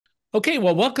Okay,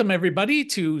 well, welcome everybody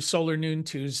to Solar Noon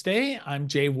Tuesday. I'm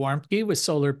Jay Warmke with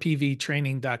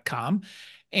solarpvtraining.com.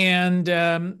 And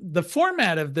the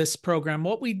format of this program,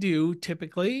 what we do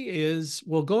typically is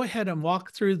we'll go ahead and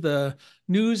walk through the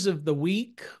news of the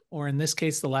week, or in this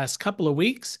case, the last couple of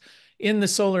weeks in the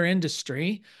solar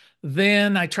industry.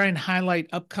 Then I try and highlight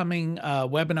upcoming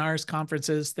webinars,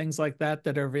 conferences, things like that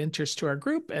that are of interest to our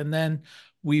group. And then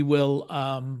we will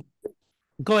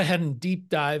go ahead and deep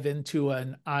dive into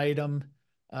an item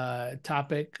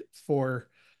topic for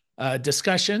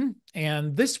discussion.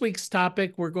 And this week's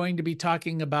topic, we're going to be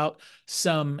talking about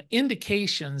some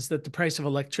indications that the price of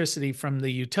electricity from the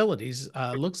utilities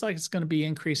looks like it's going to be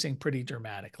increasing pretty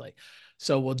dramatically.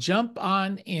 So we'll jump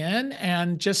on in,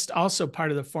 and just also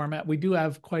part of the format, we do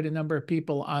have quite a number of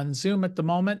people on Zoom at the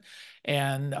moment,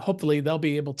 and hopefully they'll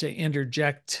be able to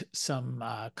interject some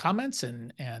comments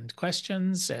and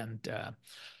questions. And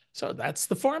so that's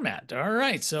the format. All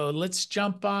right, so let's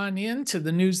jump on into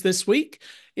the news this week.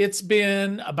 It's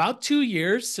been about 2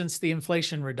 years since the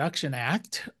Inflation Reduction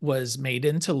Act was made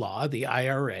into law, the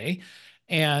IRA,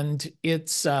 and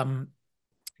it's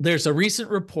there's a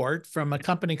recent report from a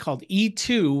company called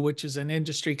E2, which is an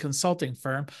industry consulting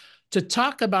firm, to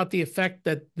talk about the effect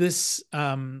that this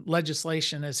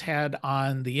legislation has had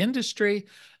on the industry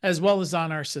as well as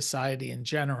on our society in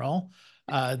general.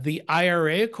 The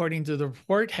IRA, according to the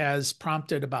report, has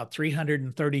prompted about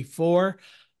 334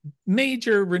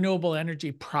 major renewable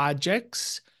energy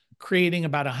projects, creating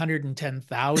about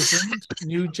 110,000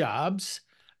 new jobs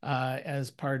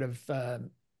as part of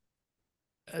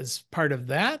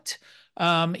that.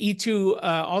 E2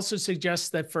 also suggests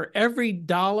that for every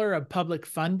dollar of public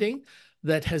funding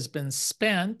that has been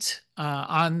spent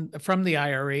from the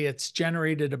IRA, it's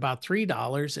generated about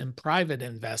 $3 in private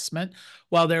investment.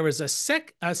 While there was a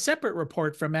separate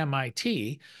report from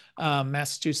MIT,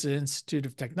 Massachusetts Institute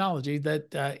of Technology,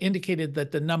 that indicated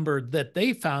that the number that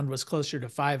they found was closer to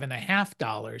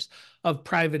 $5.50 of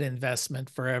private investment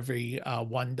for every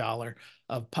 $1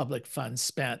 of public funds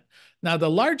spent. Now, the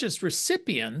largest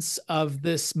recipients of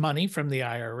this money from the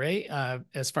IRA,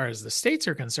 as far as the states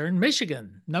are concerned,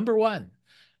 Michigan, number one,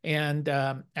 and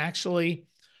actually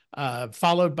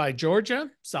followed by Georgia,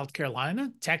 South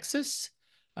Carolina, Texas,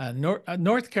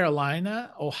 North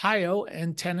Carolina, Ohio,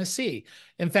 and Tennessee.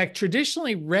 In fact,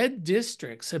 traditionally, red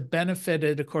districts have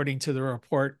benefited, according to the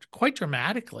report, quite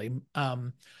dramatically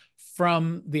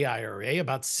from the IRA.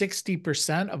 About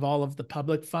 60% of all of the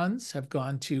public funds have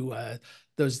gone to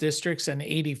those districts, and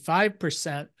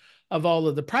 85% of all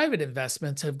of the private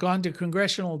investments have gone to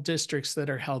congressional districts that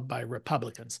are held by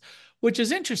Republicans, which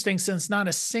is interesting since not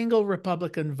a single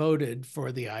Republican voted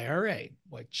for the IRA,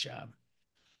 which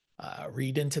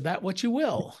read into that what you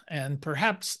will. And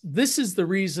perhaps this is the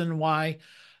reason why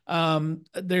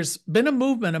there's been a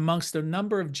movement amongst a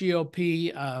number of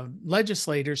GOP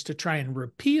legislators to try and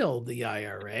repeal the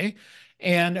IRA.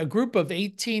 And a group of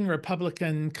 18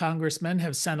 Republican congressmen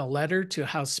have sent a letter to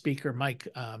House Speaker Mike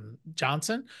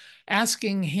Johnson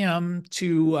asking him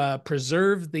to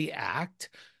preserve the act.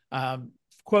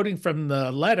 Quoting from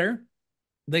the letter,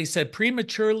 they said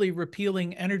prematurely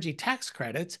repealing energy tax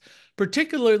credits,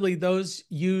 particularly those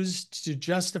used to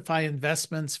justify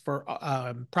investments for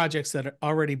projects that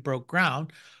already broke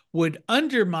ground, would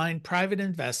undermine private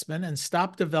investment and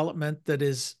stop development that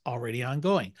is already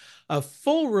ongoing. A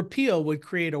full repeal would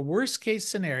create a worst-case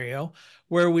scenario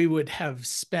where we would have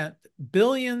spent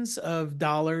billions of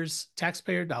dollars,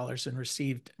 taxpayer dollars, and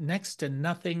received next to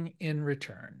nothing in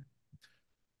return.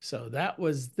 So that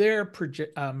was their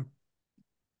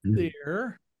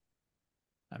there.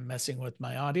 I'm messing with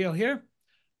my audio here.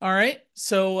 All right.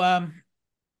 So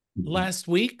last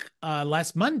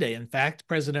Monday, in fact,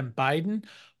 President Biden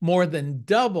more than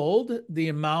doubled the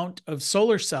amount of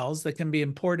solar cells that can be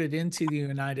imported into the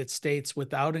United States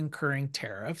without incurring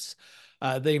tariffs.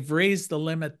 They've raised the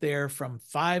limit there from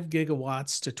 5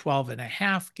 gigawatts to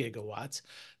 12.5 gigawatts.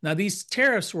 Now, these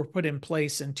tariffs were put in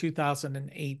place in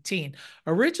 2018,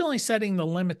 originally setting the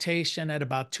limitation at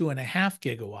about 2.5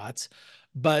 gigawatts.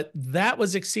 But that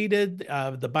was exceeded.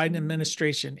 The Biden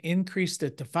administration increased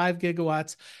it to 5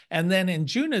 gigawatts. And then in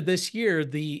June of this year,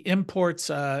 the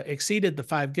imports exceeded the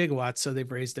 5 gigawatts, so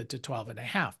they've raised it to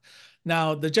 12.5.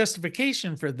 Now, the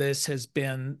justification for this has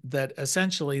been that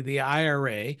essentially the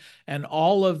IRA and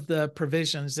all of the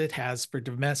provisions it has for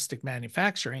domestic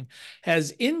manufacturing has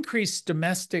increased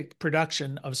domestic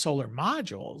production of solar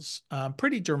modules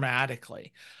pretty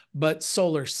dramatically, but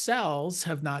solar cells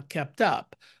have not kept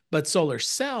up. but solar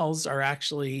cells are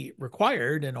actually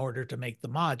required in order to make the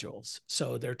modules.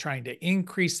 So they're trying to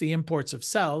increase the imports of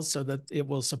cells so that it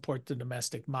will support the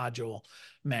domestic module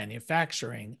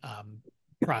manufacturing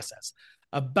process.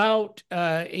 About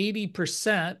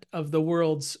 80% of the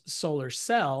world's solar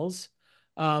cells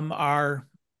are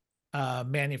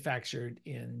manufactured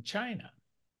in China.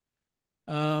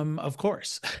 Of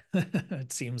course,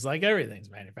 it seems like everything's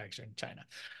manufactured in China.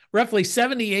 Roughly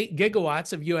 78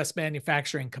 gigawatts of U.S.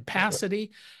 manufacturing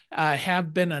capacity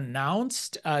have been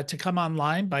announced to come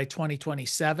online by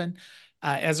 2027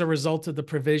 as a result of the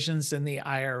provisions in the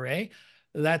IRA.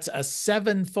 That's a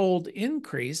 7-fold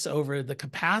increase over the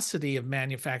capacity of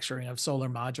manufacturing of solar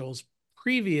modules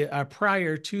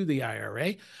prior to the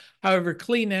IRA. However,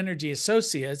 Clean Energy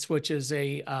Associates, which is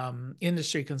a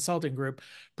industry consulting group,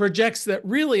 projects that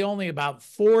really only about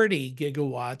 40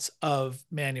 gigawatts of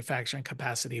manufacturing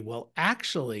capacity will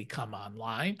actually come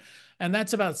online. And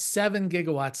that's about 7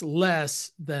 gigawatts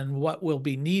less than what will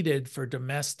be needed for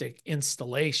domestic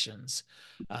installations.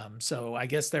 So I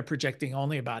guess they're projecting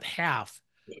only about half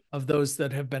of those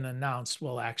that have been announced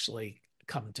will actually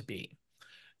come to be.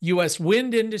 U.S.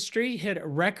 wind industry hit a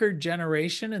record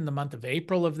generation in the month of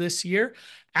April of this year,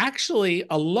 actually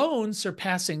alone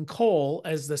surpassing coal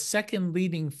as the second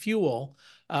leading fuel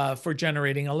for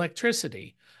generating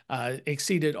electricity,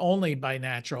 exceeded only by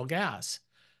natural gas.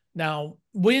 Now,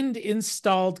 wind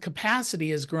installed capacity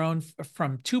has grown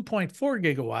from 2.4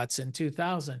 gigawatts in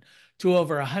 2000 to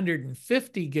over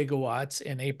 150 gigawatts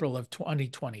in April of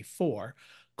 2024.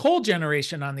 Coal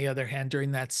generation, on the other hand,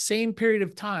 during that same period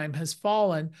of time has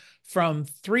fallen from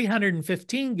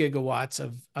 315 gigawatts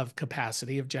of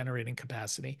capacity, of generating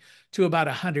capacity, to about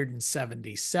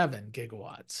 177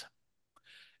 gigawatts.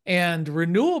 And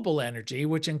renewable energy,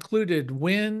 which included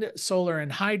wind, solar,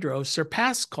 and hydro,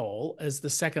 surpassed coal as the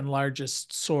second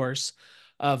largest source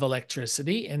of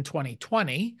electricity in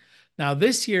 2020. Now,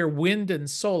 this year, wind and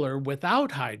solar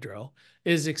without hydro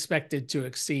is expected to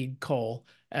exceed coal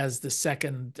as the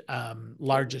second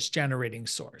largest generating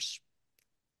source.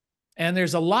 And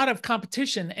there's a lot of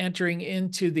competition entering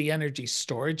into the energy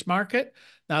storage market.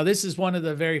 Now, this is one of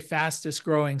the very fastest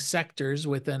growing sectors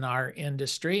within our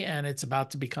industry, and it's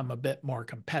about to become a bit more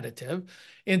competitive.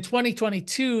 In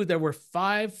 2022, there were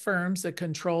 5 firms that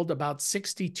controlled about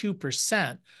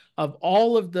 62% of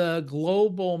all of the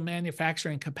global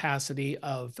manufacturing capacity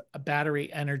of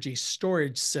battery energy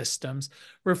storage systems,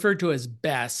 referred to as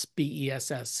BESS,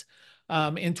 B-E-S-S.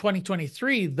 In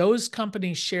 2023, those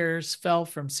companies' shares fell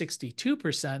from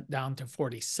 62% down to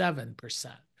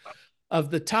 47%. Of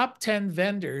the top 10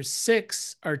 vendors,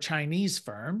 6 are Chinese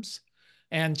firms,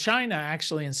 and China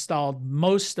actually installed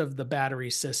most of the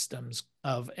battery systems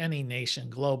of any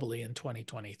nation globally in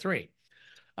 2023.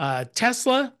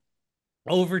 Tesla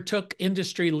overtook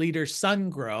industry leader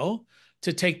Sungrow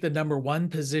to take the #1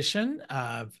 position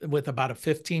with about a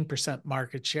 15%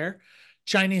 market share.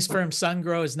 Chinese firm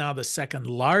Sungrow is now the second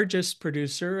largest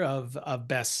producer of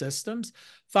BESS systems,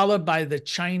 followed by the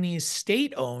Chinese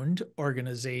state-owned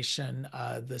organization,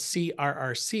 the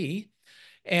CRRC,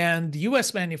 and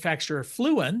U.S. manufacturer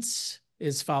Fluence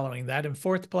is following that in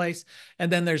 4th place.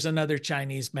 And then there's another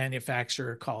Chinese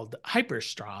manufacturer called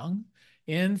Hyperstrong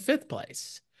in 5th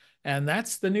place. And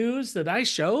that's the news that I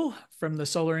show from the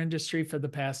solar industry for the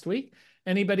past week.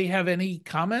 Anybody have any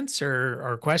comments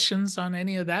or questions on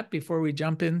any of that before we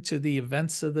jump into the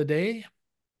events of the day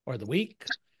or the week?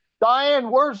 Diane,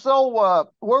 where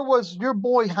was your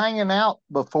boy hanging out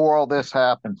before all this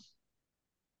happened?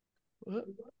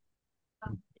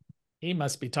 He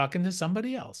must be talking to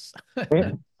somebody else.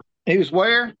 He was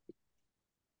where?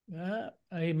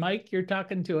 Hey, Mike, you're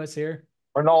talking to us here.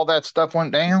 When all that stuff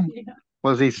went down? Yeah.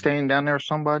 Was he staying down there with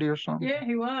somebody or something? Yeah,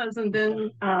 he was. And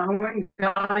then I went and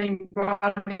got him,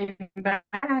 brought him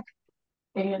back.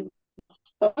 And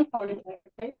so we're going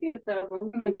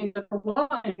to need to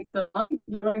provide. So I'm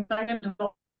going back.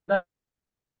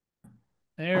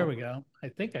 There we go. I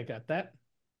think I got that.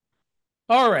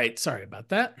 All right. Sorry about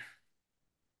that.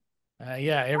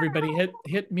 Yeah, everybody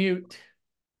hit mute.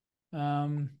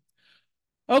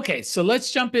 Okay, so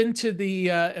let's jump into the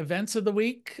events of the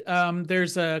week.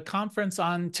 There's a conference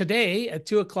on today at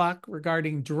 2 o'clock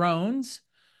regarding drones.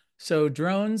 So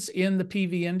drones in the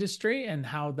PV industry and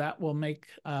how that will make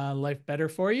life better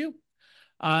for you.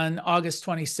 On August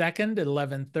 22nd at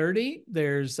 11:30,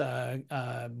 there's a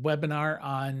webinar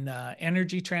on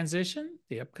energy transition,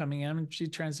 the upcoming energy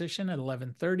transition at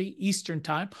 11:30 Eastern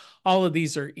Time. All of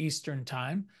these are Eastern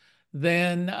Time.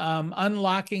 Then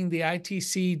unlocking the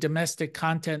ITC domestic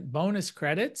content bonus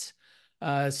credits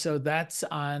So that's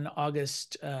on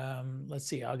August, let's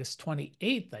see, August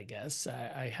 28th, I guess.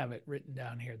 I have it written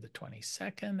down here, the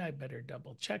 22nd. I better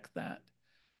double check that.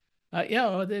 Yeah,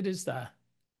 oh, it is the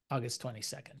August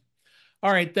 22nd.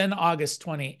 All right, then August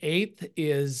 28th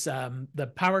is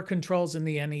the power controls in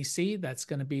the NEC. That's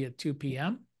going to be at 2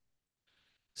 p.m.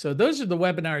 So those are the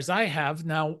webinars I have.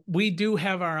 Now, we do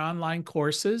have our online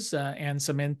courses and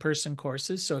some in-person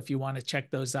courses. So if you want to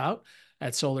check those out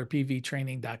at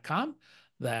solarpvtraining.com,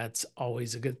 that's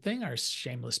always a good thing, our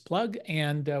shameless plug.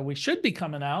 And we should be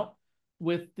coming out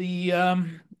with the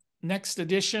next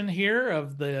edition here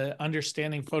of the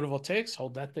Understanding Photovoltaics.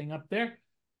 Hold that thing up there.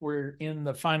 We're in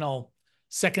the final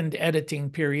second editing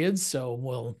period,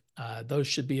 so those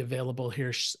should be available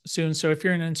here soon. So if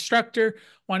you're an instructor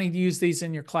wanting to use these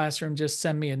in your classroom, just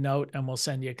send me a note and we'll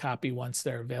send you a copy once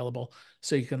they're available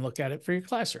so you can look at it for your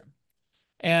classroom.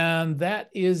 And that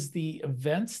is the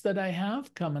events that I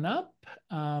have coming up.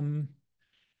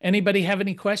 Anybody have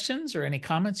any questions or any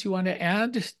comments you want to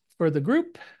add for the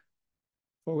group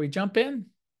before we jump in?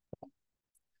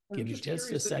 Give you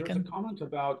just a second. There's a comment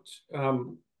about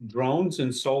drones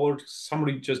and solar.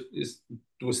 Somebody just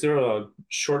was there a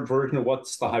short version of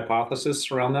what's the hypothesis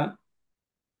around that?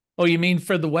 Oh, you mean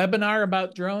for the webinar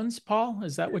about drones, Paul?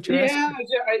 Is that what you're asking?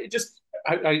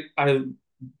 Yeah, I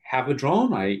have a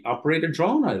drone. I operate a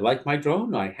drone. I like my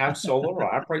drone. I have solar.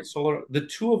 I operate solar. The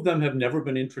two of them have never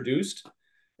been introduced.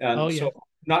 And so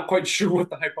not quite sure what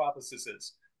the hypothesis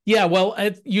is. Yeah, well,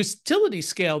 at utility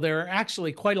scale, there are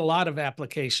actually quite a lot of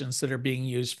applications that are being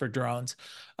used for drones.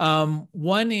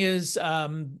 One is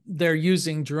they're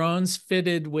using drones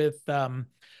fitted with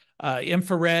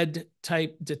infrared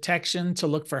type detection to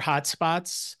look for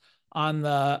hotspots on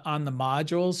the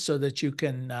modules so that you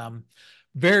can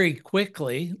very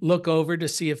quickly look over to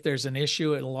see if there's an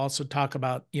issue. It'll also talk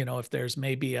about, if there's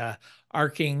maybe a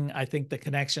arcing, I think the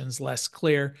connection's less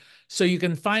clear. So you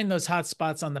can find those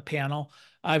hotspots on the panel.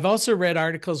 I've also read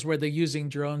articles where they're using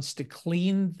drones to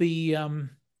clean the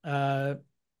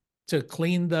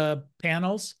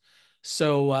panels.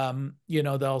 So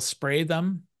they'll spray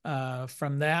them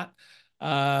from that.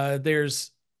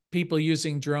 There's people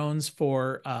using drones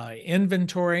for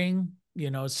inventorying.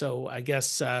 So I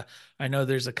guess I know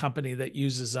there's a company that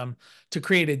uses them to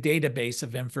create a database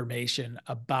of information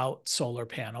about solar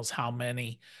panels, how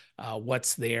many,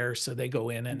 what's there. So they go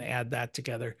in and add that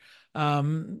together. A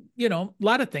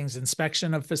lot of things,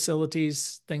 inspection of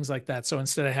facilities, things like that. So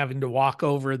instead of having to walk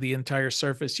over the entire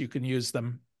surface, you can use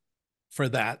them for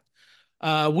that.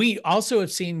 We also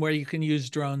have seen where you can use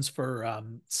drones for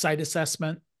site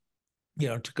assessment,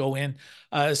 to go in,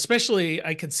 especially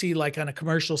I could see like on a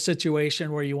commercial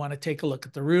situation where you want to take a look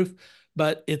at the roof,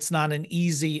 but it's not an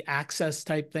easy access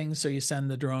type thing. So you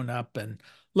send the drone up and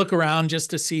look around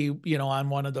just to see, on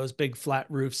one of those big flat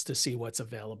roofs to see what's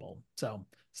available. So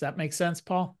does that make sense,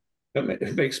 Paul?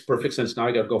 It makes perfect sense. Now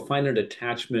I got to go find an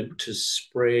attachment to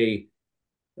spray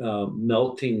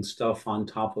melting stuff on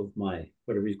top of my,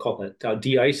 whatever you call that,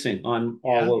 de-icing on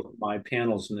all of my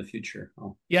panels in the future.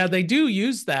 Oh. Yeah, they do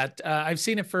use that. I've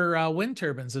seen it for wind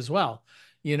turbines as well.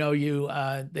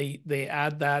 They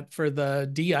add that for the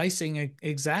de-icing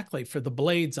exactly for the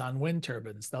blades on wind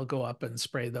turbines. They'll go up and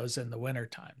spray those in the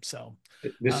wintertime. So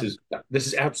this is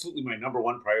absolutely my number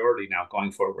one priority now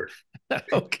going forward.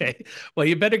 Okay. Well,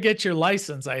 you better get your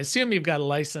license. I assume you've got a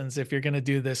license if you're going to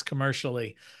do this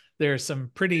commercially. There are some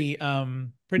pretty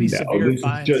severe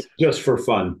fines. Just for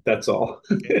fun. That's all.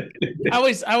 Okay.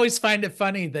 I always find it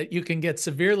funny that you can get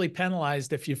severely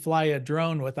penalized if you fly a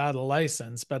drone without a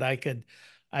license, but I could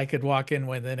walk in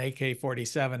with an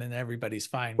AK-47 and everybody's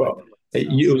fine. Well,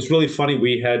 it was really funny.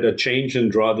 We had a change in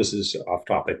draw. This is off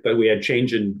topic, but we had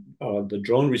change in the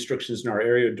drone restrictions in our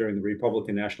area during the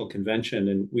Republican National Convention,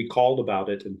 and we called about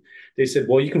it, and they said,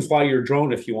 "Well, you can fly your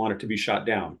drone if you want it to be shot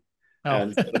down." Oh.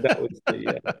 And so that was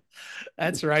the.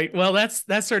 That's right. Well,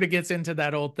 that sort of gets into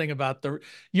that old thing about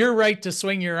your right to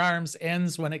swing your arms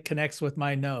ends when it connects with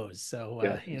my nose. So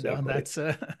exactly.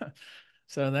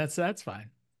 That's fine.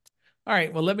 All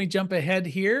right. Well, let me jump ahead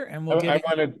here, and we'll get.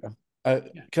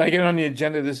 Can I get on the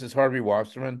agenda? This is Harvey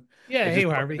Wasserman. Yeah. Hey,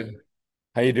 Harvey.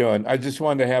 How you doing? I just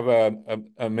wanted to have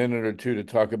a minute or two to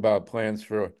talk about plans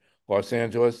for Los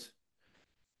Angeles.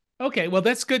 Okay. Well,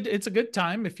 that's good. It's a good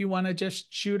time if you want to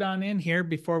just shoot on in here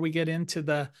before we get into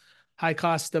the high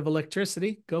cost of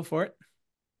electricity. Go for it.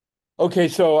 Okay.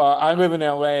 So I live in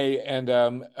LA,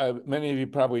 and many of you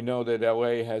probably know that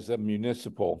LA has a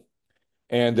municipal.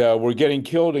 And we're getting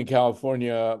killed in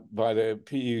California by the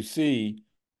PUC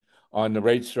on the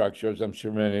rate structures. I'm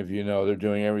sure many of you know they're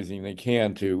doing everything they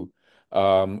can to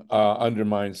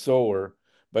undermine solar.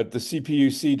 but the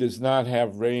CPUC does not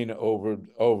have reign over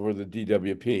the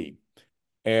DWP.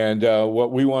 And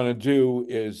what we want to do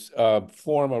is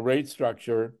form a rate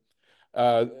structure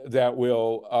that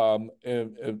will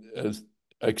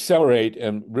accelerate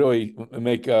and really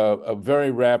make a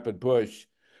very rapid push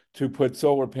to put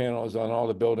solar panels on all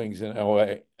the buildings in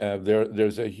LA.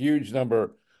 There's a huge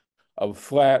number of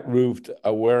flat-roofed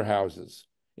warehouses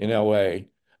in LA.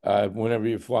 Whenever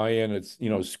you fly in, it's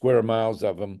square miles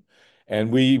of them, and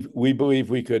we believe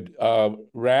we could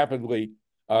rapidly,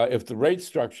 if the rate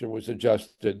structure was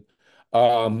adjusted,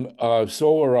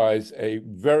 solarize a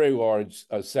very large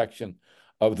section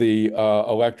of the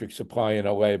electric supply in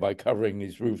LA by covering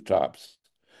these rooftops.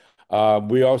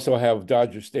 We also have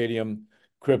Dodger Stadium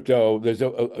crypto. There's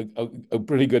a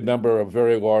pretty good number of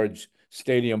very large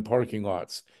stadium parking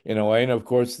lots in LA. And of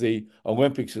course, the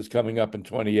Olympics is coming up in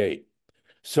 28.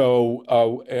 So,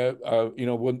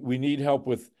 we need help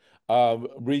with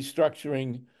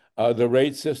restructuring the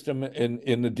rate system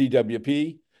in the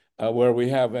DWP, where we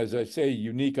have, as I say,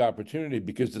 unique opportunity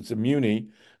because it's a muni.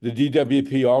 The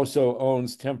DWP also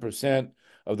owns 10%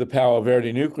 of the Palo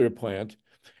Verde nuclear plant.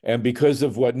 And because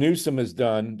of what Newsom has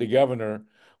done, the governor,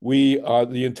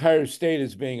 the entire state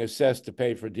is being assessed to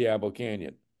pay for Diablo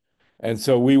Canyon. And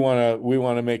so we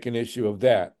want to make an issue of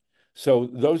that. So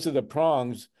those are the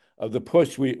prongs of the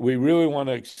push. We really want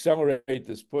to accelerate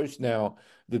this push now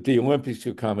that the Olympics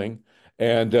are coming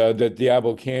and that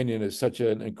Diablo Canyon is such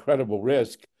an incredible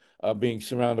risk of being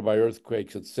surrounded by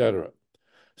earthquakes, et cetera.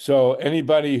 So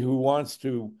anybody who wants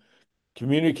to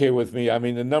communicate with me, I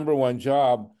mean, the number one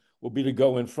job will be to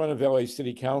go in front of LA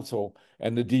City Council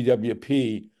and the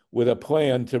DWP with a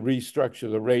plan to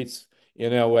restructure the rates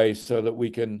in LA so that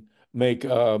we can make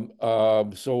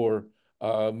solar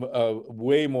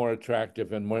way more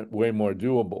attractive and way more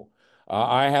doable.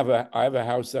 I have a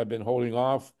house I've been holding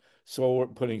off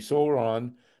putting solar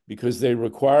on because they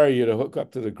require you to hook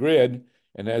up to the grid,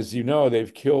 and as you know,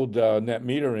 they've killed net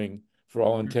metering for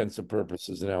all intents and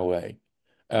purposes in LA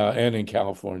and in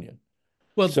California.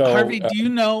 Well, So, Harvey, do you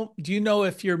know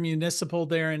if your municipal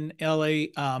there in LA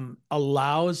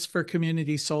allows for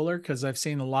community solar? Because I've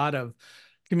seen a lot of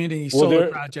community solar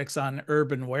projects on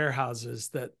urban warehouses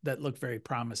that look very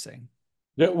promising.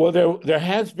 There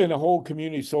has been a whole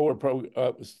community solar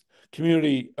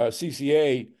community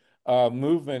CCA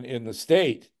movement in the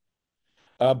state,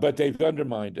 but they've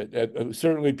undermined it.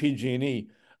 Certainly, PG&E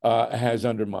has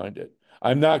undermined it.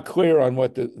 I'm not clear on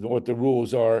what the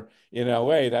rules are in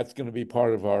LA. That's going to be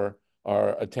part of our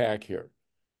attack here.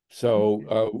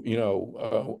 So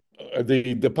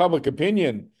the public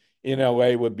opinion in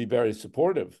LA would be very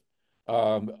supportive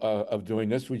of doing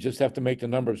this. We just have to make the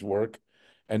numbers work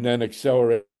and then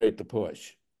accelerate the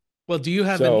push. Well, do you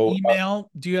have an email?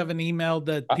 Do you have an email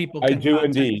that people can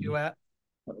contact you at?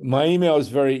 My email is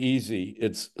very easy.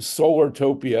 It's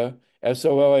Solartopia,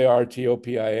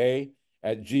 SOLARTOPIA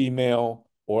 @gmail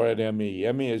or at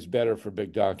ME. ME is better for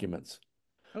big documents.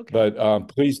 Okay. But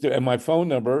please do. And my phone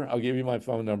number, I'll give you my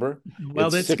phone number.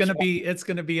 Well, it's going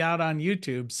to be out on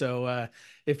YouTube. So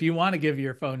if you want to give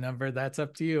your phone number, that's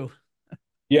up to you.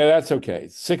 Yeah, that's okay.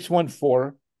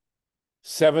 614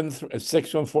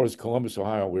 is Columbus,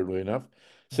 Ohio, weirdly enough.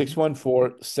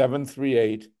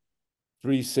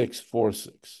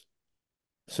 614-738-3646.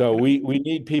 So we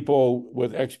need people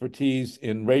with expertise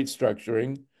in rate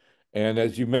structuring, and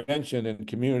as you mentioned, in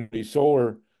community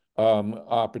solar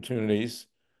opportunities.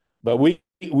 But we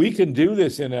can do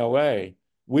this in LA.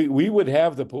 We would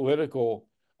have the political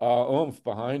oomph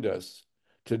behind us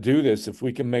to do this if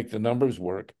we can make the numbers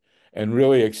work and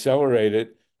really accelerate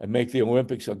it and make the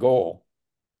Olympics a goal.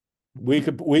 We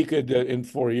could in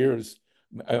 4 years.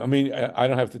 I mean, I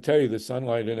don't have to tell you the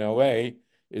sunlight in LA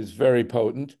is very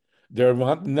potent. There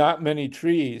are not many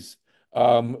trees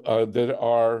that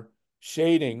are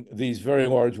shading these very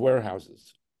large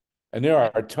warehouses, and there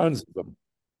are tons of them.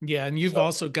 Yeah, and you've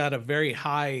also got a very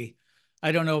high,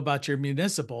 I don't know about your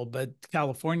municipal, but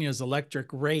California's electric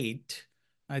rate,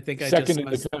 I think second in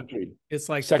the country. It's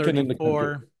like second in the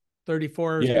country.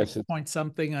 34 yes, point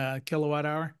something a kilowatt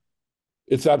hour.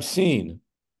 It's obscene.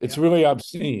 It's really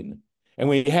obscene.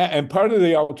 And part of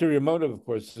the ulterior motive, of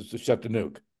course, is to shut the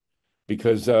nuke.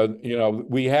 Because,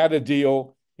 we had a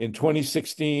deal in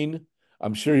 2016.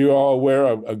 I'm sure you're all aware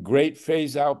of a great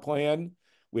phase-out plan.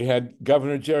 We had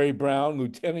Governor Jerry Brown,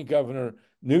 Lieutenant Governor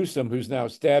Newsom, who's now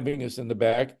stabbing us in the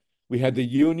back. We had the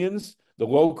unions, the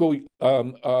local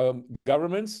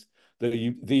governments,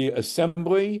 the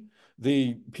assembly,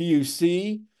 the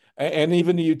PUC, and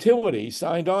even the utility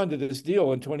signed on to this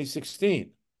deal in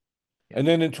 2016. And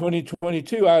then in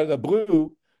 2022, out of the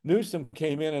blue, Newsom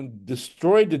came in and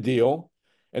destroyed the deal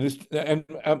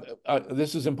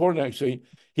this is important actually.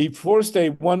 He forced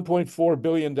a $1.4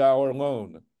 billion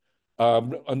loan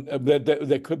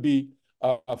that could be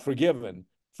forgiven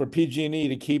for PG&E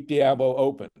to keep Diablo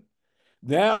open.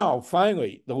 Now,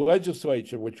 finally, the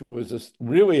legislature, which was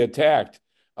really attacked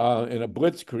in a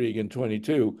blitzkrieg in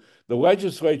 22, the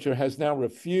legislature has now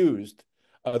refused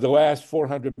the last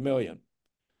 400 million.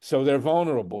 So they're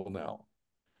vulnerable now.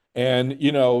 And,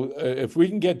 if we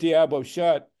can get Diablo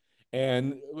shut,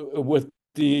 and with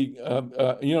the,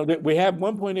 we have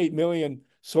 1.8 million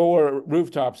solar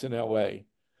rooftops in LA.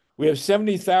 We have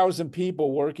 70,000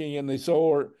 people working in the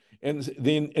solar, in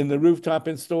the rooftop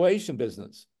installation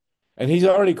business. And he's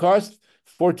already cost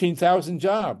 14,000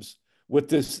 jobs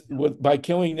by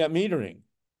killing net metering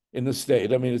in the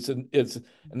state. I mean, it's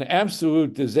an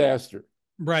absolute disaster.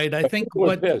 Right. I think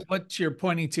what you're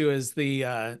pointing to is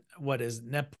the what is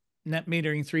net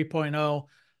metering 3.0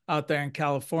 out there in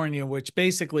California, which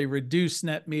basically reduced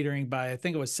net metering by, I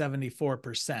think it was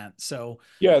 74%. So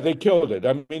yeah, they killed it.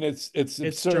 I mean, it's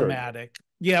absurd. Dramatic.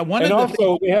 Yeah.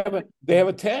 They have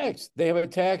a tax. They have a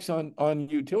tax on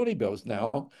utility bills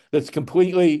now that's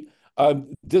completely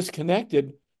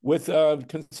disconnected with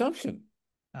consumption.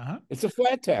 It's a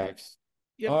flat tax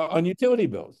on utility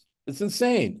bills. It's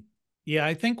insane. Yeah,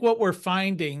 I think what we're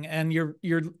finding, and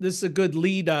this is a good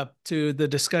lead up to the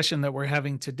discussion that we're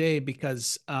having today,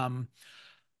 because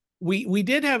we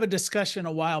did have a discussion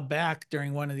a while back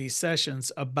during one of these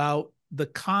sessions about the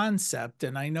concept,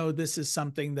 and I know this is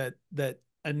something that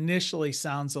initially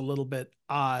sounds a little bit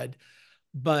odd,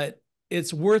 but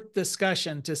it's worth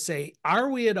discussion to say, are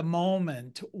we at a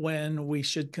moment when we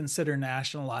should consider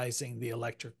nationalizing the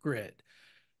electric grid?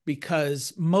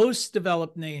 Because most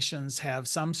developed nations have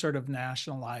some sort of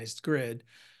nationalized grid.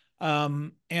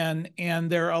 And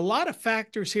there are a lot of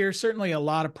factors here, certainly a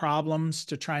lot of problems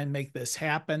to try and make this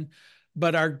happen.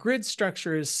 But our grid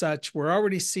structure is such, we're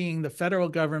already seeing the federal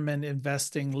government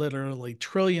investing literally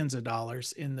trillions of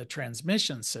dollars in the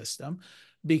transmission system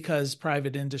because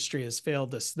private industry has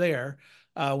failed us there.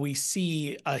 We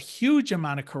see a huge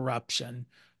amount of corruption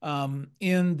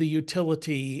in the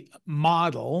utility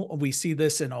model. We see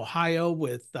this in Ohio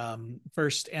with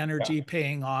First Energy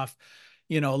paying off,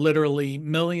 literally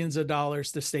millions of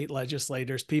dollars to state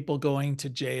legislators, people going to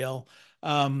jail.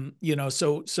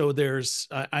 So there's,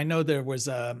 I know there was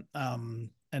an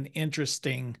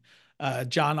interesting,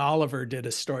 John Oliver did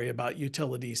a story about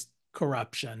utilities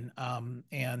corruption,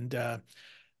 and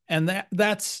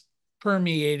that's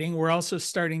permeating. We're also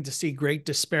starting to see great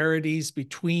disparities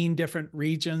between different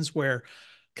regions where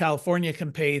California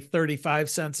can pay 35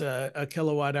 cents a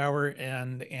kilowatt hour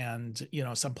and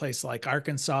someplace like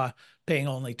Arkansas paying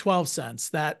only 12 cents.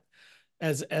 That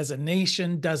as a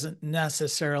nation doesn't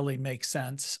necessarily make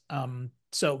sense.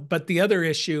 But the other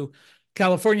issue,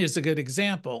 California is a good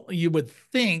example. You would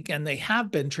think, and they have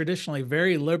been traditionally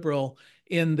very liberal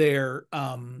in their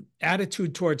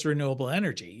attitude towards renewable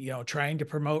energy, trying to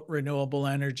promote renewable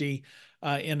energy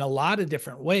in a lot of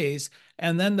different ways.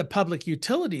 And then the Public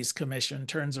Utilities Commission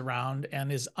turns around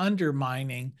and is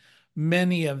undermining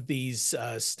many of these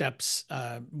steps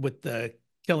with the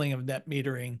killing of net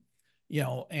metering,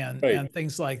 and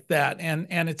things like that.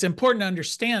 And it's important to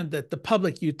understand that the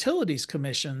Public Utilities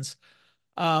Commissions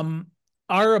are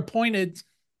appointed,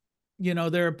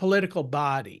 they're a political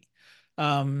body.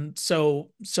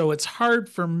 So it's hard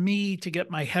for me to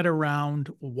get my head around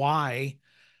why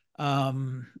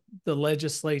the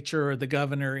legislature or the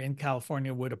governor in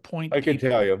California would appoint people. I can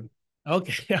tell you.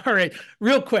 Okay, all right,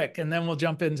 real quick, and then we'll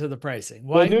jump into the pricing.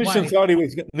 Well, Newsom thought he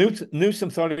was going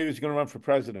to run for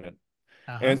president,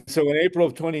 and so in April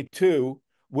of 22,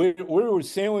 we were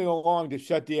sailing along to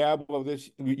shut Diablo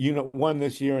Unit 1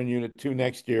 this year and Unit 2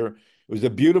 next year. It was a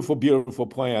beautiful, beautiful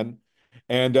plan.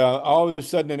 And all of a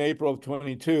sudden, in April of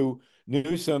 22,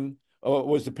 Newsom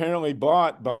was apparently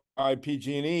bought by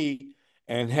PG&E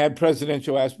and had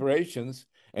presidential aspirations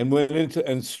and went into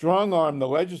and strong-armed the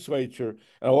legislature.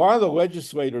 And a lot of the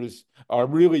legislators are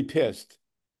really pissed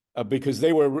because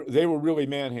they were really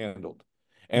manhandled.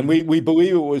 And we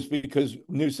believe it was because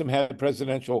Newsom had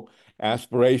presidential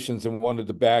aspirations and wanted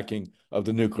the backing of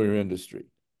the nuclear industry.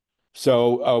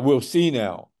 So we'll see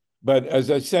now. But as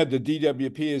I said, the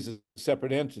DWP is a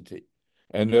separate entity.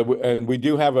 And we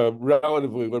do have a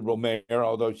relatively liberal mayor,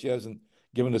 although she hasn't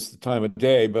given us the time of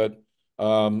day. But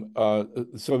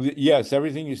yes,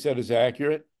 everything you said is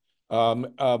accurate.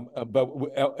 But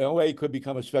LA could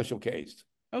become a special case.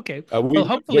 Okay. Well,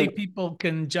 hopefully people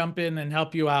can jump in and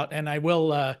help you out. And I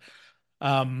will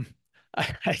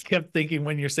I kept thinking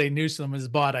when you're saying Newsom was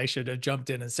bought, I should have jumped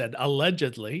in and said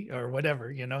allegedly or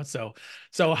whatever, you know. So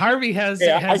Harvey has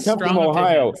Yeah, I come from strong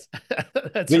Ohio.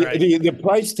 opinions. That's The, right. the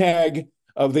price tag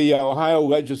of the Ohio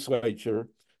legislature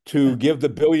to give the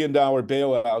 $1 billion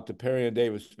bailout to Perry and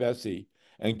Davis Bessey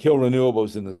and kill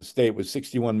renewables in the state was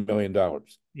 $61 million.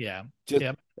 Yeah. Just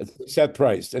Yep. a set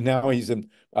price. And now he's in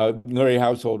Larry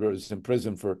Householder is in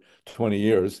prison for 20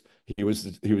 years. He was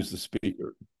the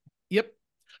speaker. Yep.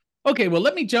 Okay, well,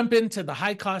 let me jump into the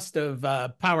high cost of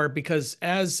power, because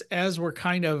as we're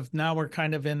kind of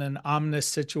in an ominous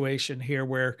situation here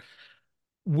where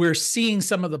we're seeing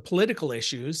some of the political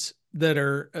issues that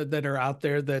are out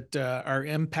there that are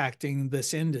impacting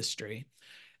this industry.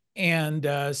 And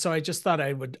so I just thought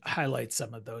I would highlight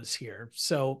some of those here.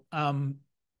 So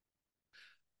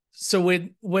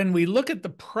when we look at the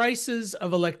prices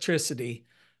of electricity,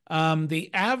 the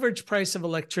average price of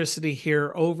electricity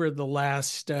here over the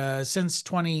last since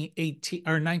 2018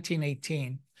 or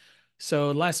 1918,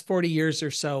 so last 40 years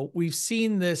or so, we've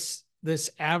seen this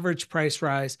average price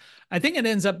rise. I think it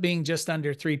ends up being just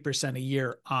under 3% a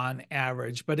year on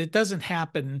average, but it doesn't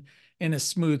happen in a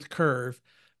smooth curve.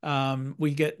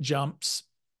 We get jumps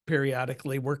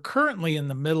periodically. We're currently in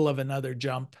the middle of another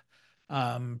jump,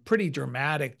 pretty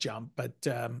dramatic jump. But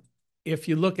if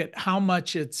you look at how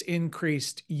much it's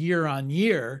increased year on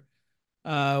year,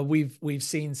 we've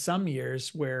seen some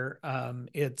years where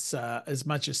it's as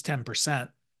much as 10%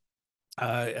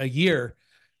 a year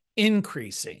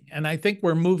increasing. And I think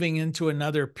we're moving into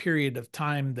another period of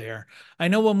time there. I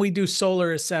know when we do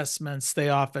solar assessments, they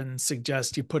often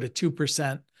suggest you put a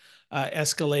 2%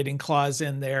 escalating clause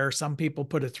in there. Some people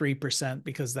put a 3%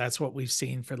 because that's what we've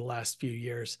seen for the last few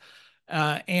years.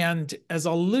 And as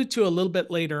I'll allude to a little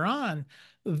bit later on,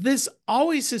 this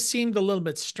always has seemed a little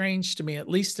bit strange to me, at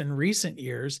least in recent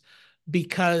years,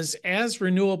 because as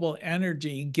renewable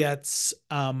energy gets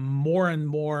more and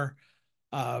more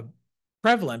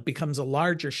prevalent, becomes a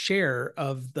larger share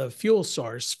of the fuel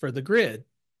source for the grid,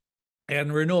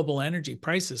 and renewable energy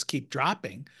prices keep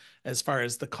dropping as far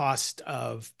as the cost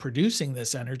of producing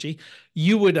this energy,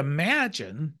 you would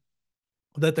imagine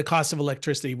that the cost of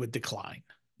electricity would decline.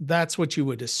 That's what you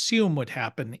would assume would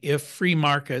happen if free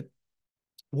market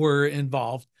were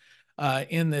involved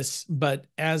in this. But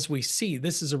as we see,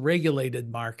 this is a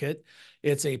regulated market.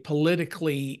 It's a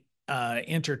politically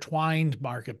intertwined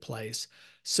marketplace.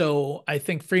 So I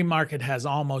think free market has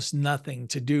almost nothing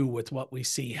to do with what we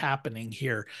see happening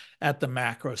here at the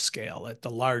macro scale, at the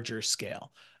larger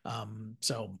scale.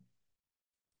 So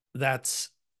that's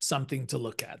something to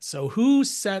look at. So who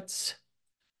sets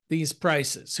these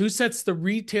prices? Who sets the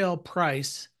retail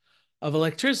price of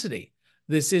electricity?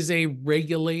 This is a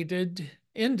regulated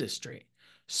industry.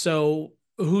 So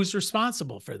who's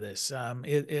responsible for this?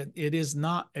 It is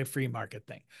not a free market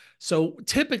thing. So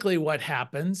typically what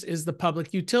happens is the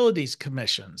public utilities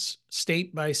commissions,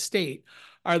 state by state,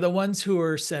 are the ones who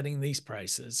are setting these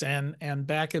prices. And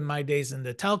back in my days in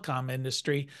the telecom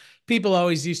industry, people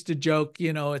always used to joke,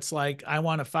 you know, it's like, I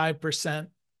want a 5%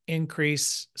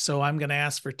 increase, so I'm going to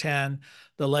ask for 10.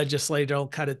 The legislator will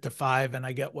cut it to 5 and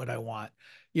I get what I want.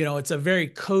 You know, it's a very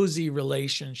cozy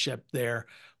relationship there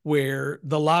where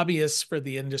the lobbyists for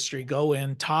the industry go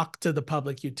in, talk to the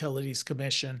Public Utilities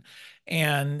Commission,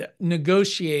 and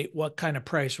negotiate what kind of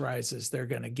price rises they're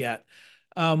going to get.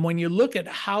 When you look at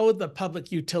how the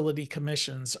public utility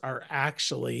commissions are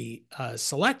actually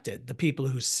selected, the people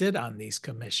who sit on these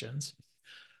commissions,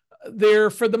 they're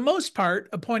for the most part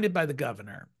appointed by the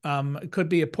governor. It could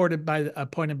be appointed by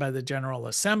the General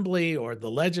Assembly or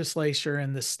the legislature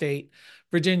in the state.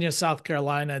 Virginia, South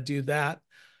Carolina do that.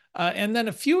 And then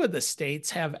a few of the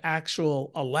states have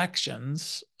actual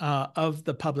elections of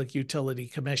the public utility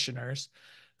commissioners.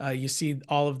 You see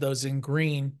all of those in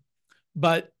green,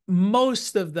 but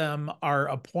most of them are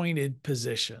appointed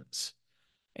positions.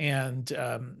 And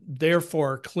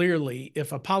therefore, clearly,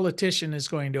 if a politician is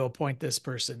going to appoint this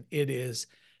person, it is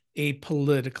a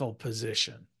political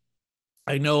position.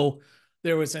 I know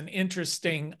there was an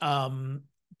interesting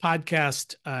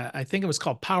podcast, I think it was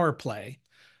called Power Play,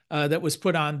 that was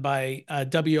put on by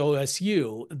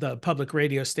WOSU, the public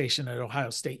radio station at Ohio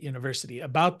State University,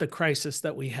 about the crisis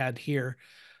that we had here,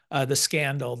 the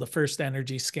scandal, the first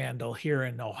energy scandal here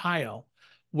in Ohio,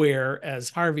 where, as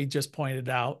Harvey just pointed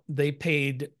out, they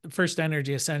paid, First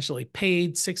Energy essentially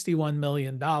paid $61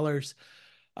 million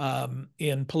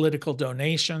in political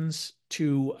donations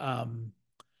to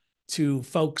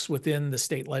folks within the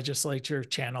state legislature,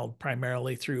 channeled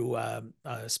primarily through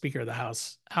Speaker of the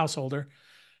House, Householder.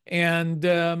 And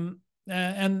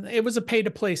it was a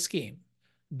pay-to-play scheme.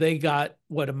 they got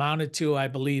what amounted to, I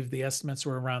believe the estimates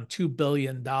were around $2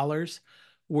 billion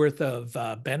worth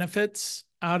of benefits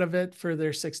out of it for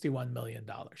their $61 million.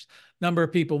 Number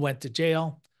of people went to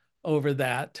jail over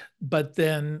that. But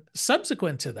then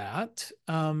subsequent to that,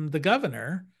 the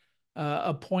governor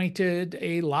appointed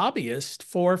a lobbyist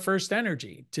for First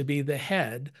Energy to be the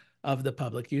head of the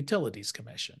Public Utilities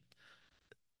Commission.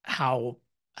 How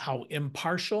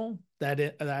impartial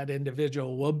that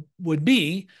individual would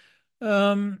be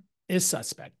is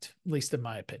suspect, at least in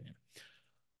my opinion.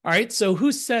 All right, so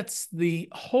who sets the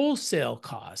wholesale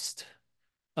cost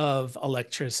of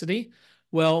electricity?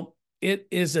 Well, it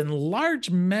is in large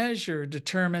measure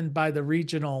determined by the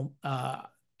regional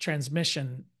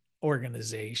transmission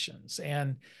organizations.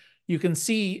 And you can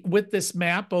see with this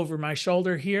map over my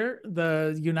shoulder here,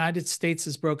 the United States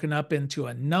is broken up into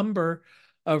a number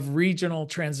of regional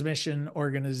transmission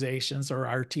organizations, or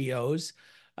RTOs.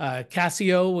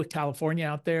 Casio with California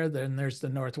out there, then there's the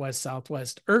Northwest,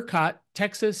 Southwest. ERCOT,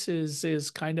 Texas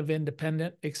is kind of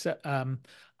independent, except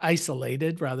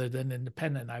isolated rather than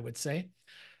independent, I would say.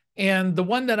 And the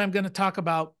one that I'm going to talk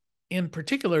about in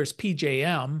particular is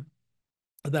PJM.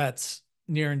 That's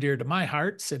near and dear to my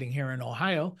heart, sitting here in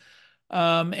Ohio.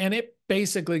 And it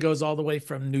basically goes all the way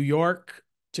from New York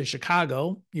to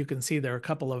Chicago. You can see there are a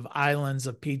couple of islands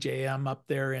of PJM up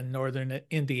there in northern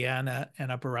Indiana and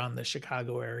up around the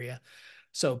Chicago area.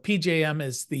 So PJM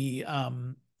is the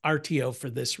RTO for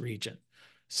this region.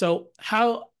 So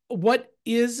what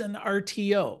is an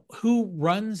RTO? Who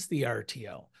runs the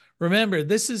RTO? Remember,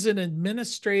 this is an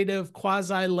administrative,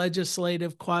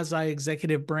 quasi-legislative,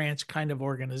 quasi-executive branch kind of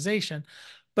organization,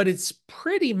 but it's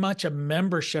pretty much a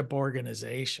membership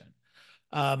organization.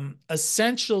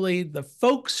 Essentially, the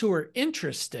folks who are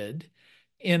interested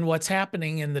in what's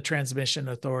happening in the transmission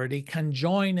authority can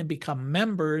join and become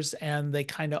members, and they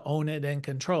kind of own it and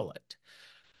control it.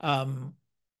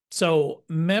 So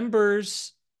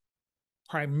members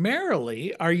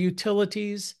primarily are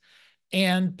utilities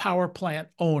and power plant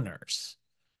owners.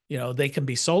 You know, they can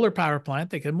be solar power plant,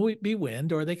 they can be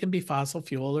wind, or they can be fossil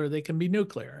fuel, or they can be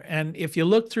nuclear. And if you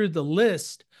look through the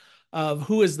list of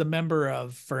who is the member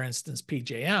of, for instance,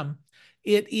 PJM,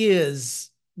 it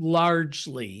is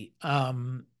largely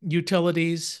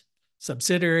utilities,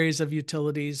 subsidiaries of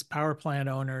utilities, power plant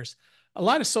owners. A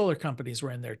lot of solar companies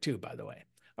were in there too, by the way,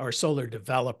 or solar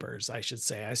developers, I should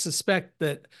say. I suspect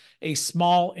that a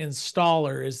small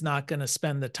installer is not going to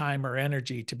spend the time or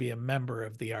energy to be a member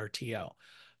of the RTO.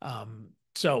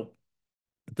 So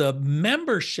the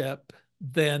membership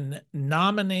then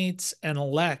nominates and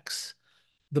elects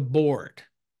the board.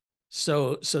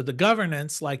 So the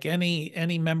governance, like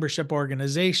any membership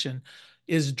organization,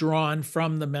 is drawn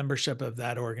from the membership of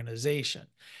that organization.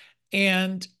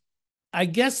 And I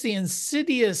guess the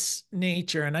insidious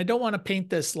nature, and I don't want to paint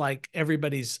this like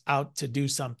everybody's out to do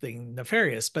something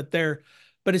nefarious, but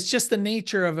it's just the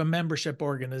nature of a membership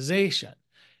organization,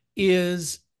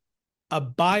 is a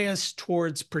bias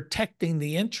towards protecting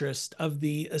the interest of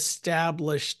the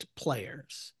established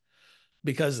players,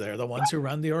 because they're the ones who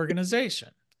run the organization,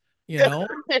 you know?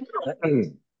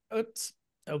 Oops.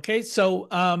 Okay. So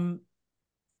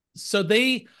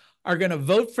they are going to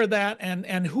vote for that.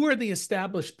 And who are the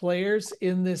established players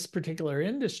in this particular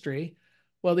industry?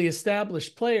 Well, the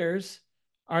established players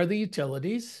are the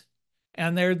utilities,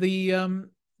 and they're the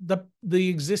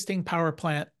existing power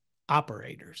plant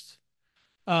operators,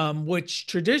 which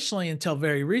traditionally, until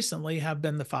very recently, have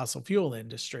been the fossil fuel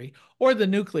industry or the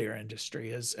nuclear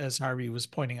industry, as Harvey was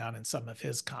pointing out in some of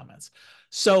his comments.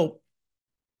 So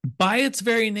by its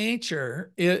very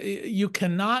nature, you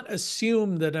cannot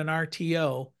assume that an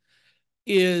RTO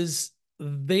is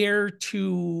there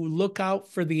to look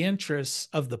out for the interests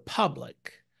of the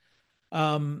public.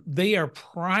 They are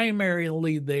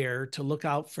primarily there to look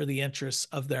out for the interests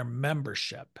of their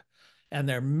membership. And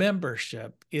their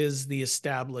membership is the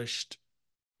established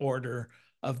order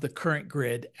of the current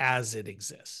grid as it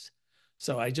exists.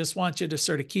 So I just want you to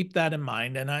sort of keep that in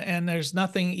mind. And there's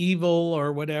nothing evil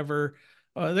or whatever.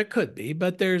 There could be,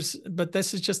 but this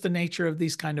is just the nature of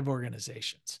these kind of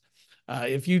organizations.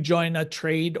 If you join a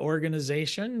trade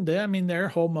organization, their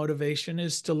whole motivation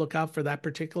is to look out for that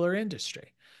particular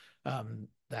industry.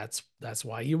 That's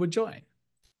why you would join.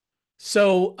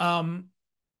 So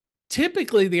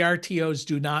typically, the RTOs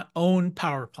do not own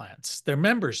power plants. Their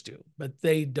members do, but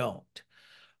they don't.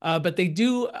 But they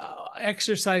do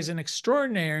exercise an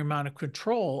extraordinary amount of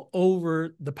control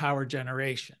over the power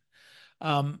generation.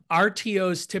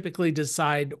 RTOs typically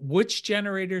decide which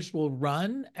generators will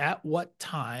run at what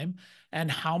time and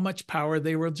how much power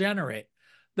they will generate.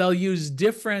 they'll use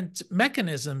different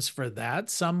mechanisms for that.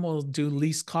 Some will do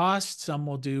least cost, some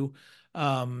will do,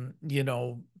 you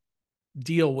know,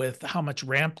 deal with how much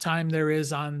ramp time there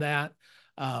is on that.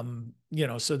 You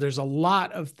know, so there's a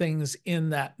lot of things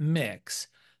in that mix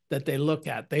that they look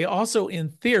at. They also, in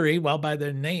theory, well, by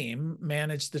their name,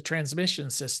 manage the transmission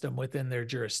system within their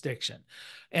jurisdiction.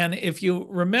 And if you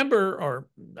remember, or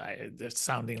it's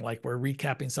sounding like we're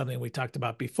recapping something we talked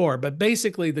about before, but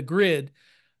basically the grid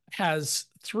has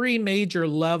three major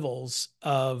levels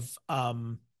of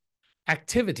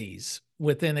activities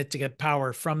within it to get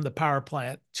power from the power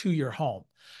plant to your home.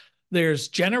 There's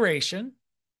generation,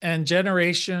 and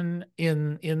generation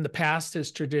in the past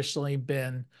has traditionally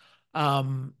been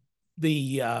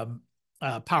the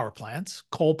power plants.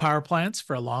 Coal power plants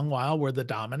for a long while were the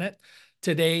dominant.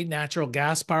 Today, natural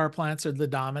gas power plants are the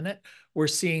dominant. We're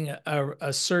seeing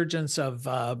a surgence of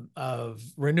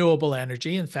renewable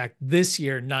energy. In fact, this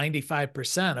year,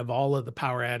 95% of all of the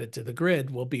power added to the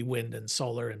grid will be wind and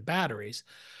solar and batteries.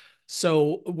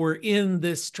 So we're in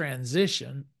this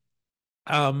transition.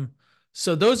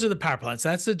 So those are the power plants.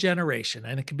 That's the generation,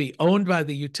 and it can be owned by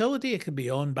the utility. It can be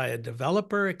owned by a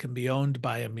developer. It can be owned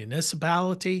by a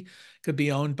municipality. It could be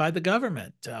owned by the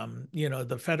government. You know,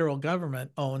 the federal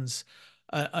government owns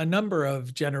a number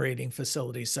of generating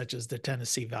facilities, such as the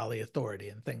Tennessee Valley Authority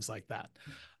and things like that.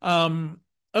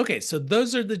 Okay, so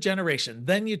those are the generation.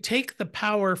 Then you take the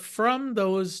power from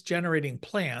those generating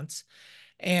plants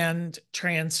and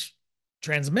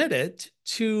transmit it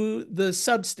to the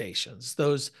substations,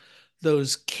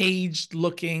 those caged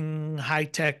looking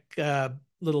high-tech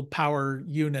little power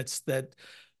units that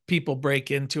people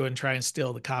break into and try and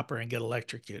steal the copper and get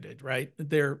electrocuted, right?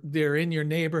 They're in your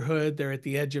neighborhood, they're at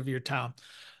the edge of your town.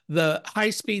 The high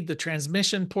speed, the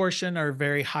transmission portion are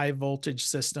very high voltage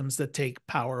systems that take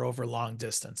power over long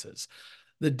distances.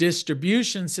 The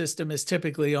distribution system is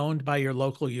typically owned by your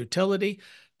local utility,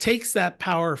 takes that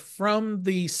power from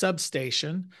the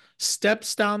substation,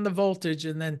 steps down the voltage,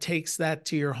 and then takes that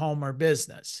to your home or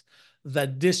business. The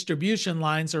distribution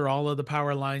lines are all of the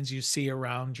power lines you see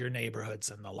around your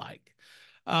neighborhoods and the like.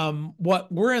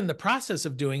 What we're in the process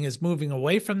of doing is moving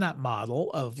away from that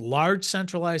model of large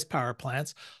centralized power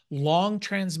plants, long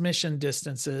transmission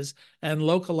distances, and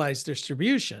localized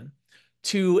distribution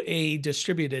to a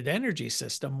distributed energy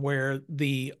system where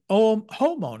the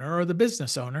homeowner or the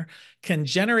business owner can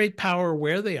generate power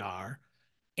where they are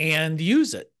and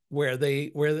use it where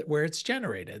it's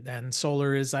generated. And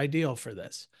solar is ideal for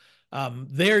this.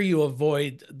 There you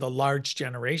avoid the large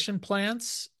generation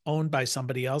plants owned by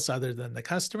somebody else other than the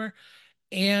customer,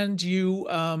 and you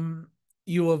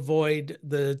avoid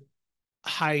the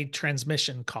high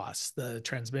transmission costs, the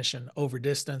transmission over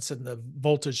distance, and the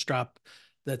voltage drop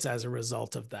that's as a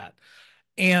result of that.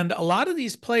 And a lot of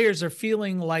these players are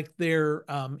feeling like their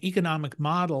economic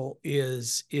model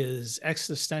is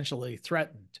existentially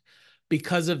threatened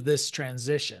because of this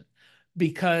transition.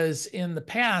 Because in the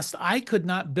past, I could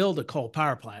not build a coal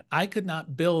power plant. I could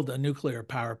not build a nuclear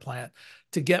power plant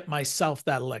to get myself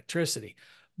that electricity.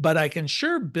 But I can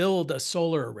sure build a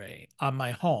solar array on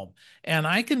my home. And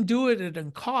I can do it at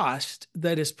a cost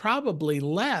that is probably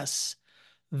less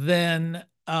than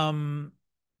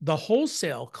the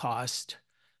wholesale cost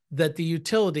that the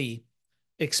utility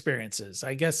experiences.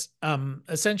 I guess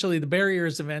essentially the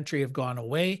barriers of entry have gone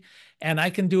away, and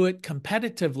I can do it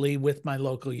competitively with my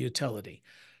local utility.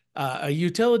 A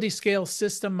utility scale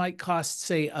system might cost,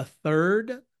 say, a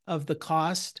third of the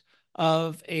cost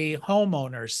of a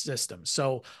homeowner's system.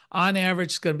 So on average,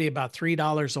 it's going to be about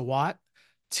 $3 a watt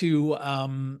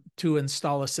to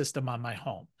install a system on my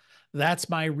home. That's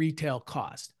my retail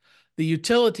cost. The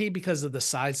utility, because of the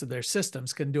size of their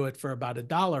systems, can do it for about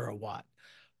 $1 a watt.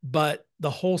 But the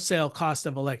wholesale cost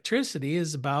of electricity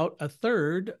is about a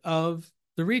third of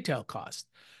the retail cost.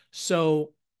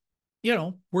 So, you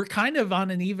know, we're kind of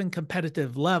on an even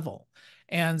competitive level.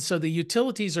 And so the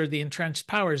utilities or the entrenched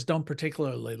powers don't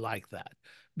particularly like that,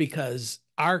 because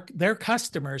their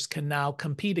customers can now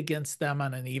compete against them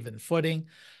on an even footing.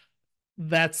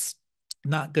 That's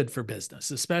not good for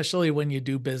business, especially when you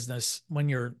do business, when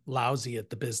you're lousy at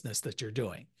the business that you're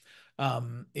doing.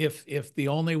 If the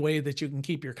only way that you can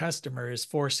keep your customer is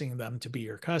forcing them to be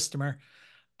your customer,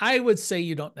 I would say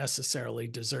you don't necessarily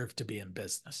deserve to be in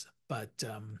business, but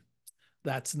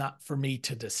that's not for me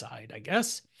to decide, I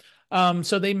guess.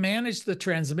 So they manage the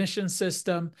transmission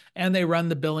system and they run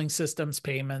the billing systems,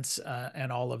 payments,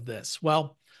 and all of this.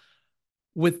 Well,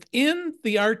 within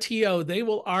the RTO, they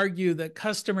will argue that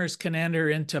customers can enter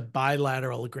into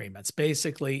bilateral agreements.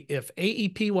 Basically, if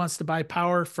AEP wants to buy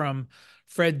power from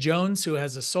Fred Jones, who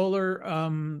has a solar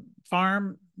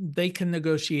farm, they can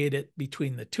negotiate it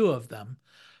between the two of them.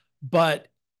 But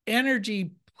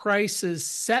energy prices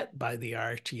set by the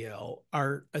RTO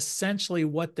are essentially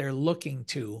what they're looking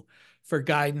to for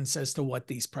guidance as to what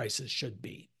these prices should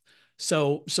be.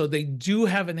 So they do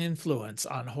have an influence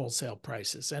on wholesale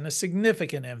prices, and a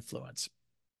significant influence.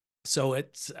 So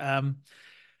it's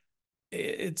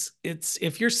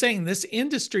if you're saying this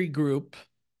industry group,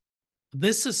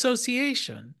 this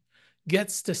association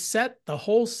gets to set the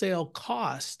wholesale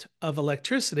cost of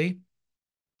electricity,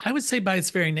 I would say by its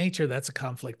very nature, that's a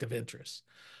conflict of interest.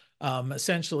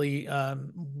 Essentially,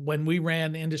 when we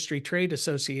ran industry trade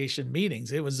association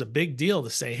meetings, it was a big deal to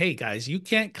say, hey guys, you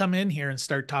can't come in here and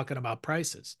start talking about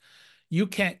prices. You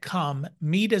can't come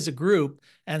meet as a group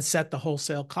and set the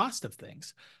wholesale cost of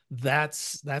things.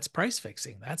 That's price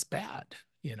fixing. That's bad.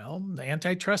 You know, the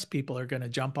antitrust people are going to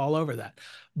jump all over that.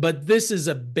 But this is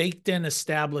a baked in,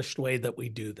 established way that we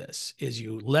do this, is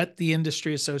you let the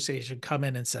industry association come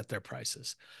in and set their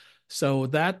prices. So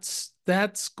that's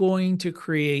going to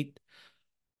create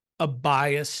a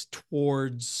bias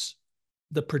towards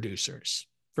the producers,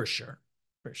 for sure.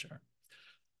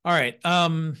 All right.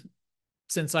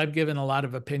 Since I've given a lot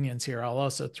of opinions here, I'll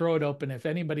also throw it open. If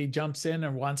anybody jumps in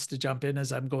or wants to jump in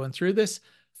as I'm going through this,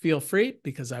 feel free,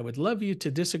 because I would love you to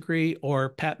disagree or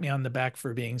pat me on the back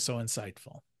for being so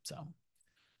insightful. So,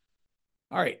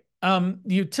 all right.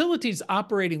 Utilities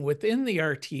operating within the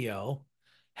RTO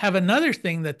have another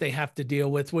thing that they have to deal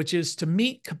with, which is to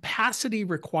meet capacity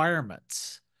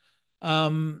requirements.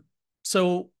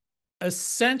 So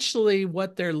essentially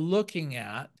what they're looking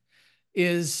at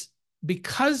is,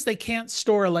 because they can't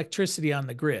store electricity on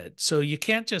the grid. So you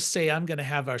can't just say, I'm going to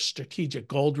have our strategic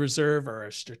gold reserve or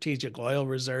a strategic oil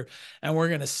reserve, and we're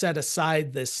going to set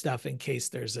aside this stuff in case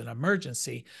there's an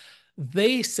emergency.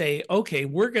 They say, okay,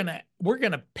 we're going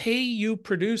to pay you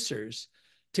producers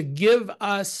to give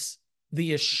us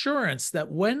the assurance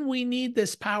that when we need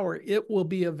this power, it will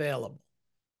be available.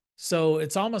 So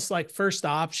it's almost like first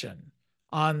option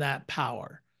on that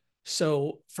power.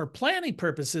 So for planning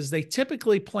purposes, they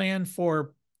typically plan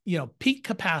for, peak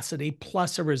capacity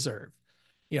plus a reserve,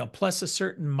 plus a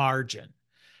certain margin.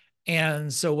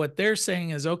 And so what they're saying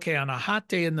is, okay, on a hot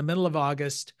day in the middle of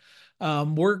August,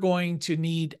 we're going to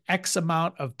need X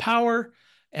amount of power,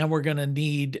 and we're going to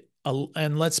need,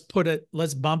 and let's bump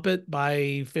it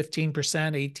by 15%,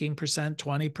 18%,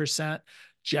 20%,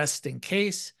 just in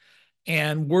case.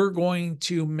 And we're going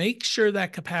to make sure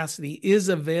that capacity is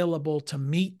available to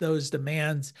meet those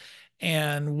demands,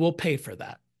 and we'll pay for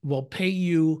that. We'll pay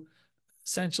you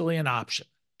essentially an option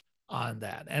on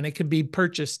that. And it can be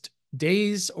purchased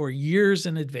days or years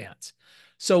in advance.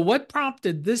 So what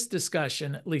prompted this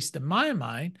discussion, at least in my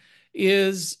mind,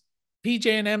 is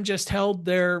PJ&M just held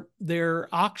their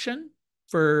auction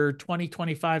for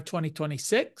 2025,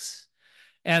 2026.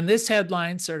 And this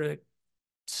headline sort of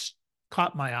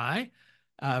caught my eye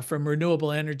from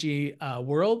Renewable Energy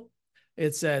World.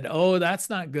 It said, oh, that's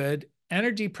not good.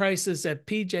 Energy prices at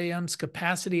PJM's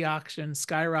capacity auction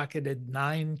skyrocketed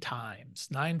 9 times,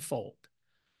 9-fold.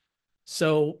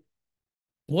 So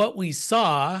what we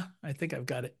saw, I think I've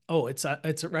got it. Oh, it's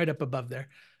right up above there.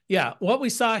 Yeah, what we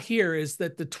saw here is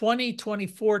that the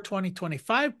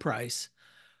 2024-2025 price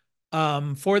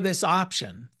for this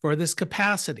option, for this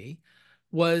capacity,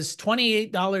 was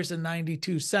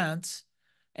 $28.92,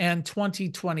 and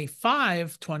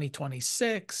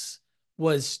 2025-2026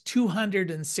 was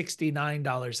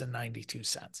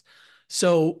 $269.92.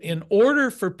 So in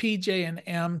order for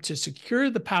PJ&M to secure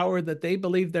the power that they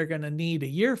believe they're going to need a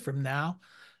year from now,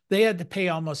 they had to pay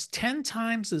almost 10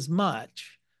 times as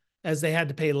much as they had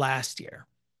to pay last year.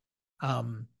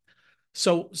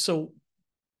 So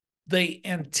they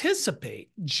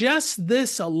anticipate just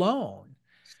this alone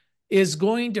is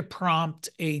going to prompt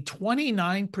a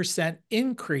 29%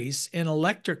 increase in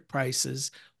electric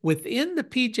prices within the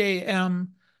PJM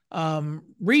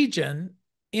region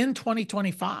in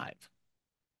 2025.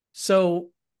 So,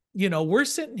 we're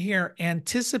sitting here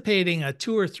anticipating a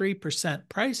 2 or 3%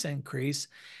 price increase.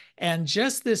 And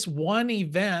just this one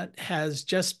event has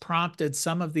just prompted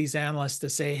some of these analysts to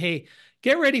say, hey,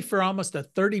 get ready for almost a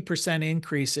 30%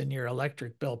 increase in your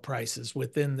electric bill prices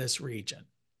within this region.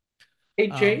 Hey,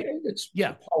 Jay,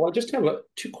 Paul, I just have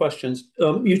 2 questions.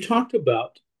 You talked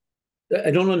about,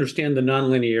 I don't understand the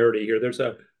nonlinearity here. There's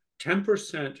a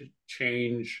 10%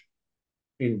 change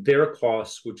in their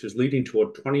costs, which is leading to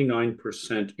a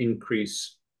 29%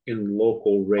 increase in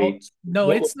local rates. Oh,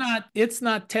 no, it's not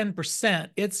 10%.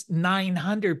 It's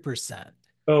 900%.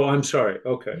 Oh, I'm sorry.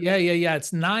 Okay. Yeah.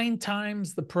 It's 9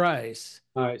 times the price.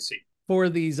 I see. For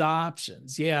these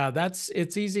options. Yeah,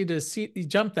 it's easy to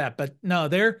jump that, but no,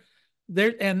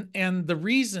 there, and the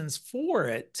reasons for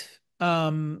it,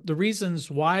 the reasons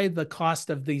why the cost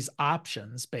of these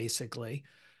options basically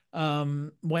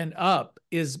went up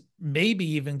is maybe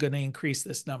even going to increase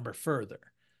this number further.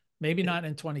 Maybe not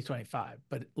in 2025,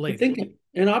 but later. I think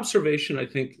an observation, I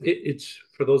think it's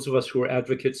for those of us who are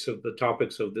advocates of the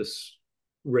topics of this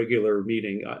regular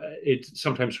meeting, it's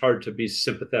sometimes hard to be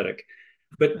sympathetic.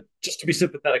 But just to be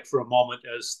sympathetic for a moment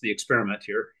as the experiment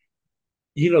here,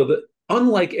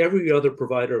 unlike every other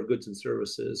provider of goods and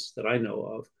services that I know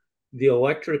of, the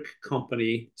electric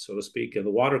company, so to speak, and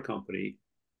the water company,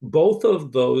 both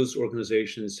of those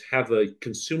organizations have a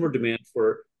consumer demand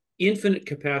for infinite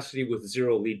capacity with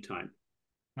zero lead time.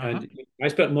 And I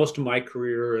spent most of my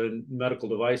career in medical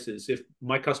devices. If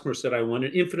my customer said, I want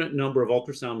an infinite number of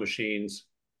ultrasound machines,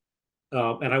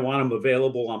 and I want them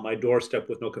available on my doorstep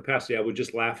with no capacity, I would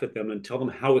just laugh at them and tell them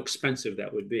how expensive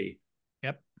that would be.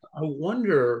 Yep. I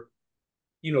wonder,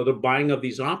 the buying of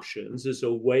these options is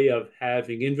a way of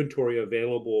having inventory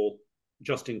available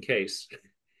just in case.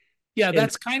 Yeah,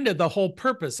 that's kind of the whole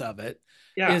purpose of it,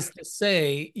 is to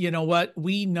say, you know what,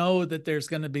 we know that there's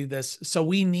going to be this, so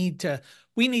we need to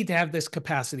have this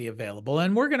capacity available,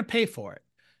 and we're going to pay for it.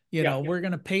 We're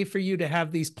going to pay for you to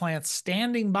have these plants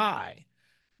standing by,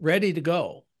 ready to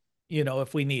go,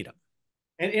 if we need them.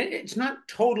 And it's not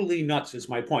totally nuts, is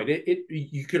my point.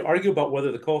 You could argue about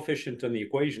whether the coefficient in the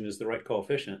equation is the right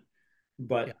coefficient,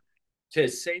 but to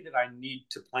say that I need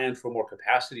to plan for more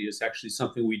capacity is actually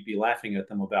something we'd be laughing at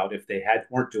them about if they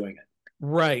weren't doing it.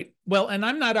 Right. Well, and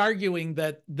I'm not arguing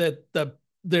that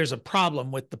there's a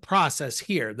problem with the process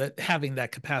here, that having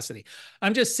that capacity.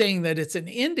 I'm just saying that it's an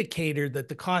indicator that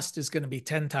the cost is going to be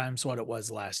 10 times what it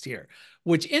was last year,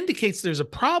 which indicates there's a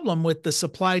problem with the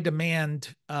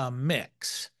supply-demand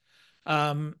mix.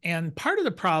 And part of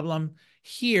the problem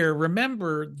here,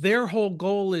 remember, their whole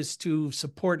goal is to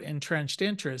support entrenched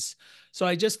interests. So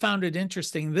I just found it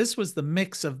interesting. This was the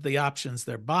mix of the options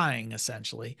they're buying,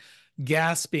 essentially.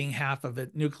 Gas being half of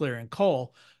it, nuclear and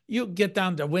coal. You get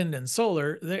down to wind and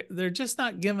solar, they're just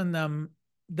not giving them,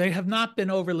 they have not been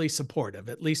overly supportive,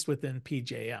 at least within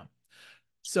PJM.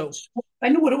 So I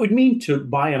know what it would mean to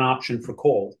buy an option for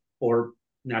coal or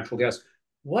natural gas.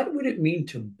 What would it mean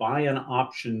to buy an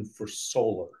option for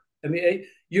solar? I mean,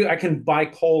 I can buy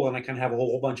coal and I can have a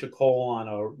whole bunch of coal on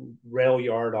a rail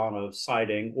yard on a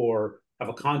siding, or have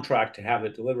a contract to have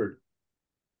it delivered.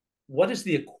 What is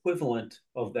the equivalent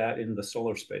of that in the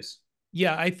solar space?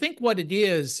 Yeah, I think what it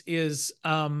is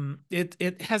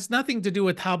it has nothing to do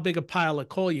with how big a pile of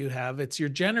coal you have. It's your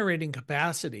generating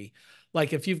capacity.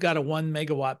 Like if you've got a 1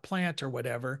 megawatt plant or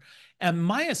whatever. And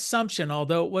my assumption,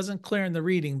 although it wasn't clear in the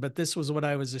reading, but this was what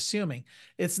I was assuming,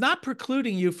 it's not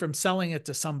precluding you from selling it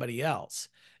to somebody else.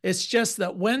 It's just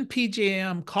that when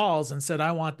PJM calls and said,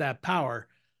 I want that power,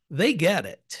 they get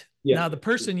it. Yeah. Now, the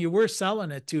person you were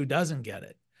selling it to doesn't get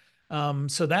it.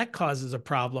 So that causes a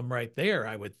problem right there,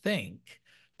 I would think,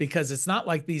 because it's not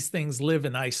like these things live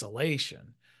in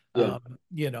isolation. Yeah.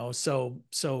 So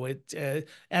it,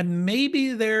 and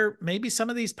maybe some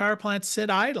of these power plants sit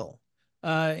idle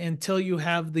until you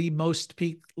have the most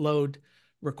peak load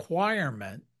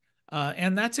requirement.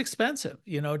 And that's expensive,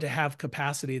 to have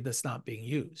capacity that's not being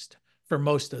used for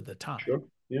most of the time. Sure.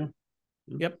 Yeah.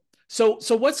 Yep. So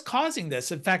what's causing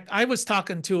this? In fact, I was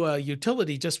talking to a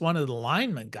utility, just one of the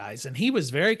lineman guys, and he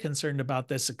was very concerned about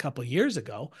this a couple of years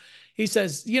ago. He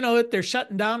says, they're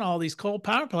shutting down all these coal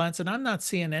power plants, and I'm not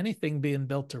seeing anything being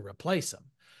built to replace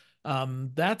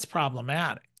them. That's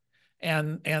problematic.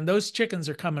 And those chickens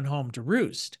are coming home to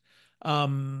roost.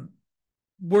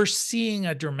 We're seeing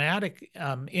a dramatic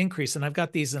increase, and I've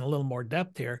got these in a little more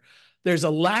depth here. There's a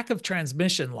lack of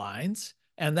transmission lines.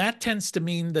 And that tends to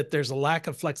mean that there's a lack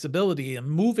of flexibility in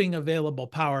moving available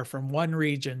power from one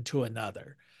region to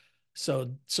another.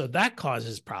 So that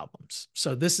causes problems.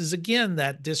 So this is, again,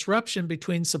 that disruption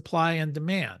between supply and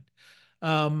demand.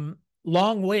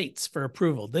 Long waits for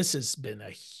approval. This has been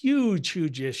a huge,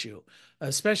 huge issue,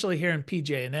 especially here in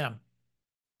PJM.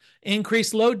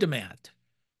 Increased load demand.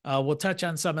 We'll touch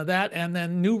on some of that. And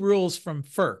then new rules from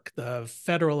FERC, the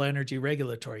Federal Energy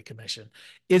Regulatory Commission,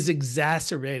 is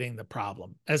exacerbating the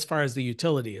problem as far as the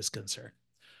utility is concerned.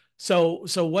 So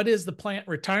what is the plant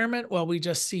retirement? Well, we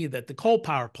just see that the coal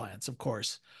power plants, of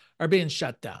course, are being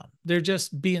shut down. They're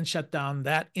just being shut down.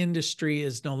 That industry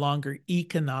is no longer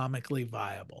economically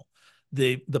viable.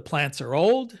 The plants are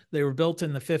old. They were built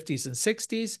in the 50s and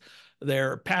 60s.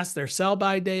 They're past their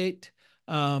sell-by date.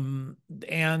 And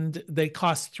they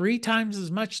cost 3 times as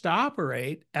much to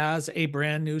operate as a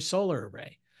brand new solar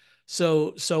array.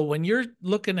 So when you're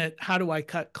looking at how do I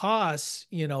cut costs,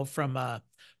 from a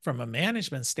from a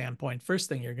management standpoint, first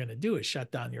thing you're going to do is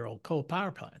shut down your old coal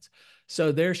power plants.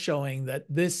 So they're showing that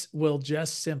this will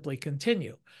just simply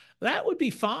continue. That would be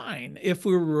fine if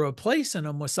we were replacing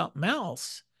them with something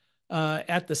else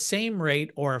at the same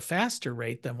rate or a faster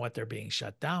rate than what they're being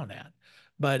shut down at.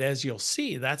 But as you'll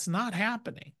see, that's not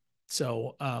happening.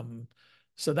 So,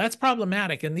 so that's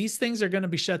problematic. And these things are going to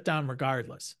be shut down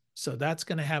regardless. So that's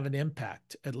going to have an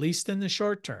impact, at least in the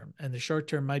short term. And the short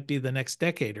term might be the next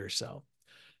decade or so,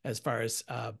 as far as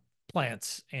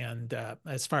plants and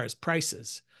as far as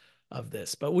prices of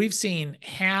this. But we've seen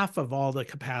half of all the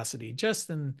capacity just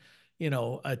in,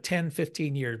 a 10,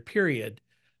 15-year period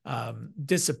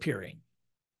disappearing.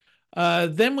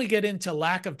 Then we get into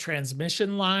lack of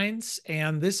transmission lines.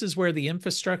 And this is where the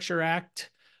Infrastructure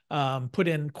Act put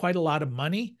in quite a lot of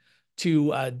money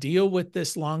to deal with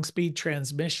this long speed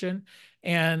transmission.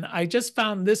 And I just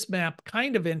found this map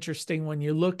kind of interesting when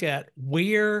you look at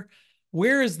where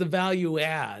is the value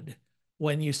add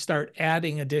when you start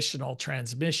adding additional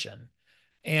transmission.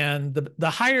 And the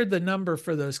higher the number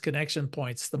for those connection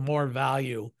points, the more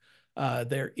value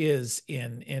there is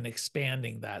in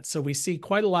expanding that. So we see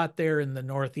quite a lot there in the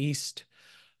Northeast.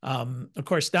 Of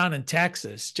course, down in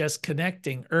Texas, just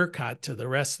connecting ERCOT to the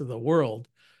rest of the world,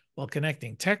 well,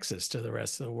 connecting Texas to the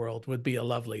rest of the world would be a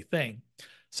lovely thing.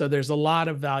 So there's a lot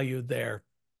of value there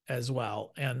as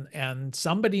well. And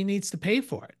somebody needs to pay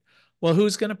for it. Well,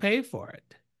 who's going to pay for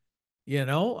it?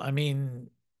 I mean,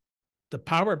 the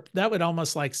power, that would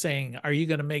almost like saying, are you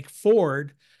going to make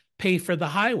Ford pay for the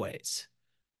highways?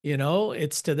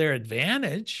 It's to their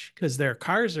advantage because their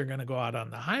cars are going to go out on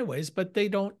the highways, but they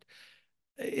don't,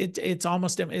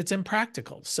 it's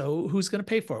impractical. So who's going to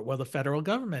pay for it? Well, the federal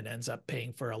government ends up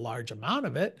paying for a large amount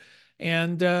of it.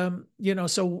 And,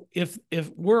 so if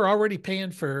we're already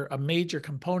paying for a major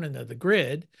component of the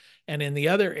grid and in the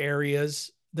other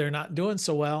areas, they're not doing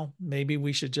so well, maybe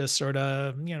we should just sort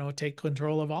of, take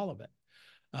control of all of it.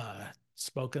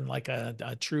 Spoken like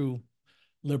a true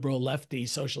liberal lefty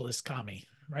socialist commie,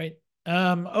 right?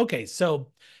 Okay,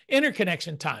 so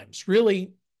interconnection times,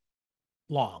 really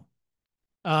long.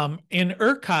 In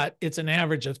ERCOT, it's an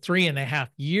average of 3.5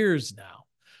 years now.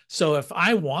 So if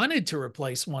I wanted to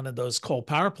replace one of those coal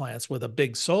power plants with a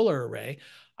big solar array,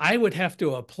 I would have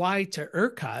to apply to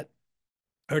ERCOT,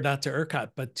 or not to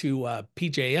ERCOT, but to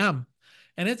PJM.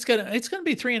 And it's gonna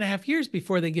be 3.5 years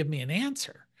before they give me an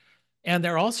answer. And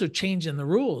they're also changing the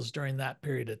rules during that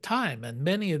period of time. And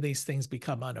many of these things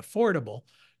become unaffordable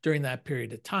during that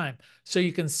period of time. So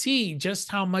you can see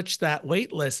just how much that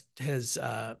wait list has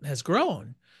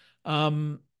grown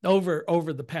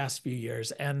over the past few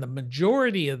years. And the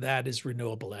majority of that is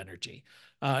renewable energy.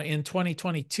 In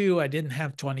 2022, I didn't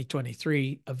have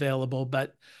 2023 available,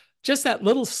 but just that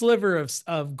little sliver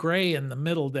of gray in the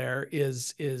middle there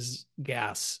is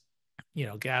gas,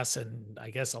 gas and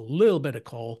I guess a little bit of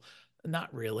coal.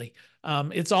 Not really.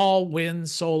 It's all wind,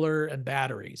 solar, and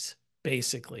batteries,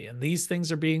 basically. And these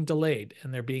things are being delayed,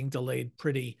 and they're being delayed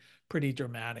pretty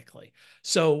dramatically.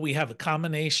 So we have a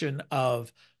combination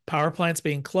of power plants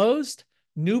being closed.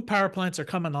 New power plants are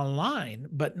coming online,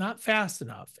 but not fast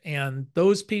enough. And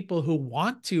those people who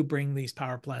want to bring these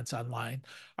power plants online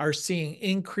are seeing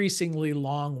increasingly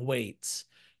long waits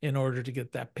in order to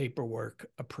get that paperwork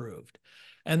approved.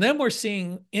 And then we're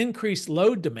seeing increased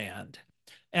load demand.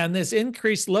 And this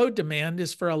increased load demand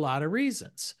is for a lot of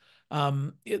reasons.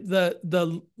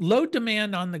 The load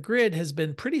demand on the grid has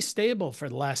been pretty stable for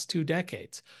the last 2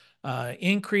 decades.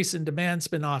 Increase in demand's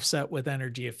been offset with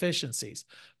energy efficiencies.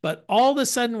 But all of a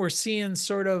sudden, we're seeing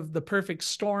sort of the perfect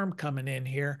storm coming in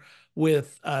here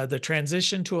with the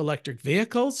transition to electric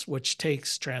vehicles, which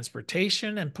takes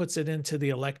transportation and puts it into the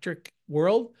electric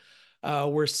world.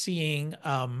 We're seeing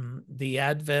the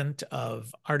advent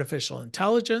of artificial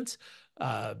intelligence,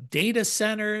 data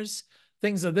centers,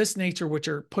 things of this nature, which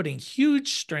are putting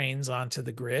huge strains onto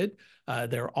the grid.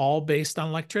 They're all based on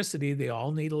electricity. They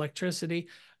all need electricity.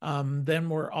 Then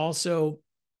we're also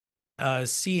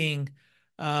seeing,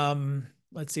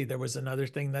 let's see, there was another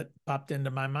thing that popped into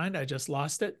my mind. I just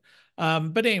lost it.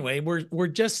 But anyway, we're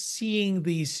just seeing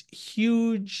these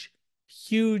huge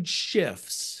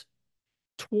shifts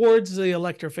towards the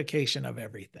electrification of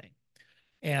everything.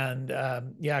 And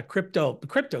yeah,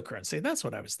 cryptocurrency, that's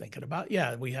what I was thinking about.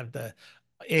 Yeah, we have the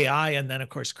AI and then, of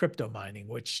course, crypto mining,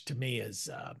 which to me is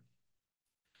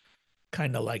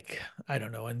kind of like, I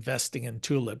don't know, investing in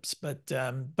tulips. But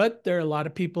there are a lot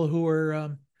of people who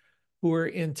are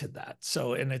into that.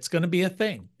 So, and it's going to be a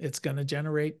thing. It's going to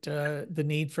generate the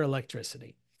need for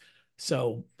electricity.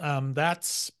 So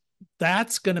that's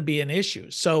going to be an issue.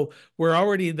 So we're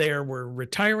already there. We're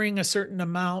retiring a certain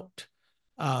amount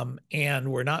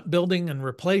And we're not building and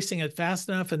replacing it fast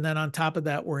enough. And then on top of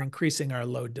that, we're increasing our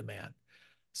load demand.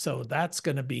 So that's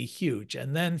going to be huge.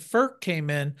 And then FERC came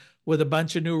in with a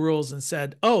bunch of new rules and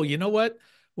said, oh, you know what?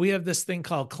 We have this thing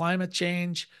called climate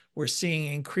change. We're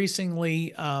seeing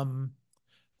increasingly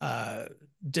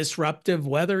disruptive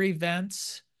weather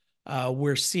events.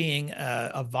 We're seeing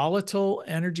a volatile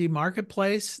energy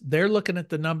marketplace. They're looking at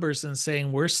the numbers and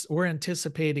saying we're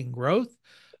anticipating growth,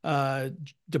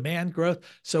 demand growth.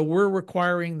 So we're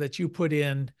requiring that you put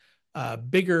in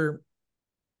bigger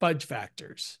fudge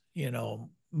factors,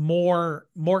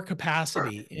 more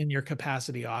capacity in your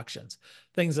capacity auctions,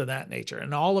 things of that nature.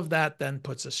 And all of that then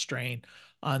puts a strain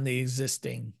on the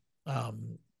existing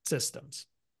systems.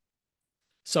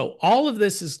 So all of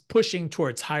this is pushing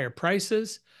towards higher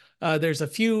prices. There's a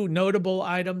few notable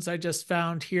items I just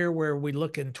found here where we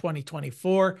look in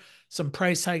 2024, some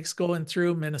price hikes going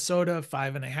through. Minnesota,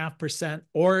 5.5%.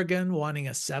 Oregon wanting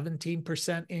a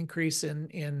 17% increase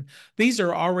in these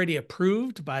are already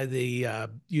approved by the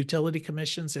utility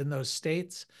commissions in those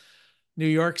states. New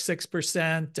York,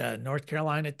 6%, North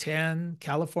Carolina, 10%,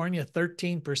 California,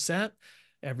 13%.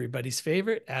 Everybody's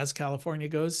favorite. As California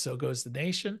goes, so goes the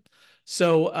nation.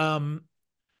 So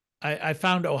I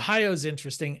found Ohio's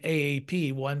interesting.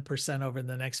 AAP, 1% over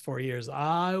the next 4 years.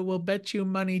 I will bet you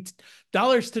money,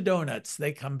 dollars to donuts,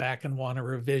 they come back and want a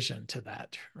revision to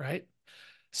that, right?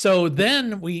 So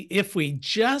then if we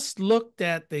just looked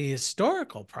at the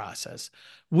historical process,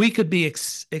 we could be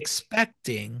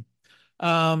expecting, a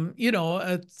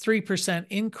 3%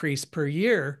 increase per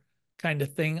year kind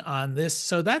of thing on this.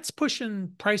 So that's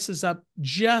pushing prices up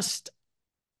just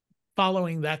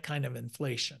following that kind of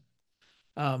inflation.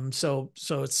 So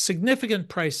it's significant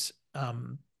price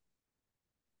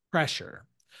pressure.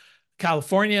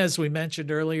 California, as we mentioned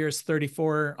earlier, is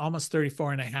almost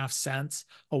 34.5 cents.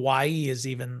 Hawaii is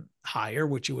even higher,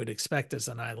 which you would expect as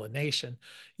an island nation.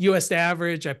 U.S.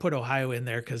 average, I put Ohio in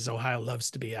there because Ohio loves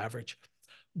to be average.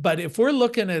 But if we're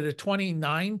looking at a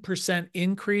 29%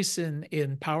 increase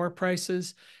in power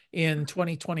prices in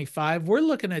 2025, we're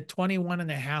looking at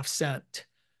 21.5 cents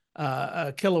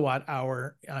a kilowatt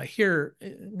hour here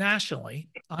nationally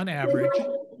on average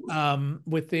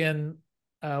within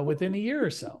a year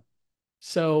or so.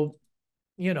 So,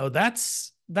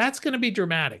 that's going to be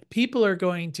dramatic. People are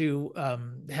going to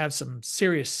have some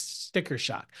serious sticker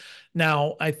shock.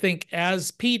 Now, I think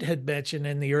as Pete had mentioned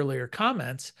in the earlier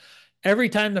comments, every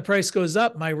time the price goes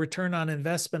up, my return on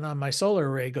investment on my solar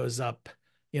array goes up.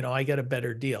 I get a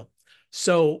better deal.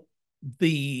 So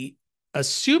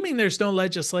assuming there's no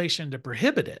legislation to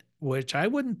prohibit it, which I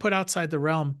wouldn't put outside the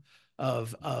realm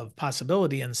of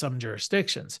possibility in some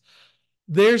jurisdictions,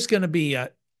 there's going to be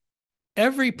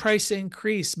every price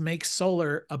increase makes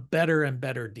solar a better and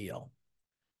better deal.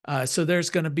 So there's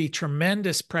going to be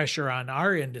tremendous pressure on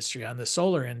our industry, on the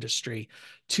solar industry,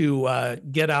 to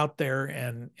get out there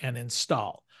and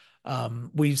install.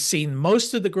 We've seen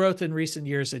most of the growth in recent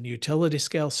years in utility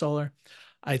scale solar.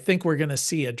 I think we're going to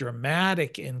see a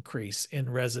dramatic increase in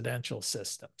residential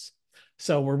systems.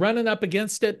 So we're running up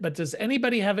against it, but does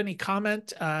anybody have any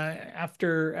comment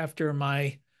after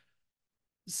my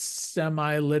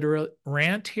semi-literal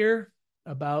rant here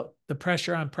about the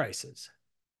pressure on prices?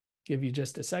 Give you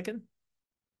just a second.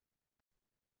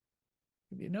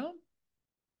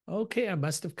 Okay, I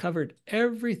must have covered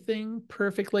everything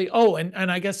perfectly. Oh,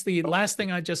 and I guess the last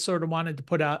thing I just sort of wanted to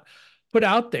put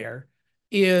out there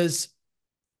is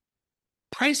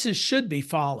prices should be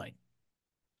falling.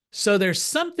 So there's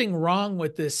something wrong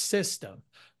with this system.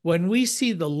 When we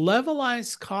see the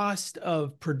levelized cost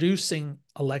of producing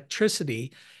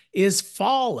electricity is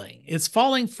falling. It's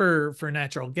falling for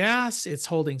natural gas. It's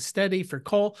holding steady for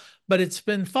coal, but it's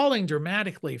been falling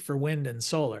dramatically for wind and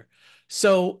solar.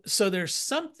 So there's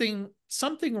something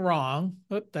wrong.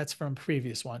 Oop, that's from a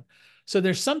previous one. So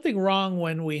there's something wrong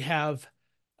when we have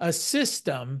a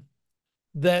system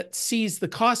that sees the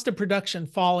cost of production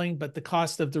falling, but the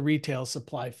cost of the retail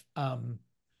supply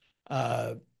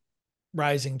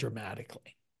rising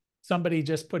dramatically. Somebody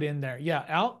just put in there. Yeah,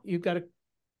 Al, you've got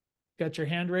your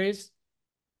hand raised.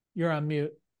 You're on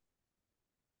mute.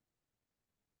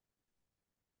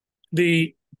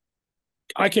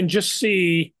 I can just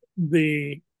see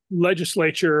the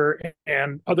legislature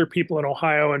and other people in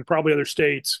Ohio and probably other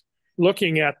states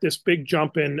looking at this big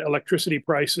jump in electricity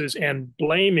prices and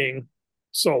blaming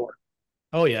solar.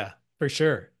 Oh yeah, for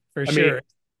sure. I mean,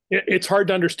 it's hard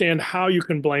to understand how you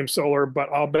can blame solar, but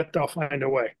I'll bet they'll find a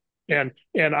way. And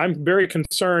I'm very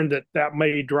concerned that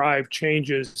may drive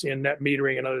changes in net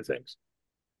metering and other things.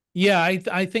 Yeah,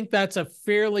 I think that's a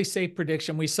fairly safe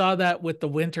prediction. We saw that with the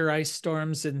winter ice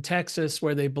storms in Texas,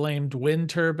 where they blamed wind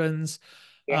turbines,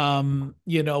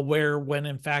 you know, where when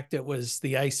in fact it was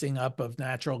the icing up of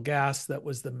natural gas that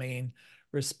was the main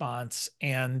response.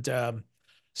 And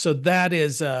so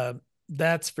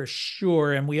that's for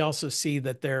sure. And we also see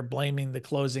that they're blaming the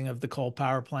closing of the coal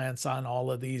power plants on all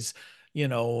of these, you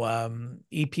know,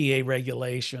 EPA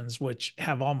regulations, which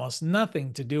have almost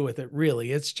nothing to do with it,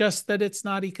 really. It's just that it's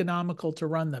not economical to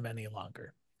run them any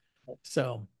longer.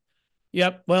 So,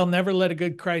 yep. Well, never let a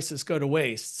good crisis go to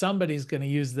waste. Somebody's going to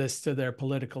use this to their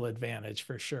political advantage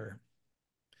for sure.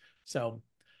 So,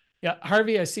 yeah,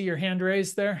 Harvey, I see your hand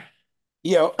raised there.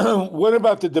 Yeah, what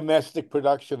about the domestic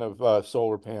production of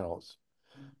solar panels?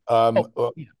 Yeah.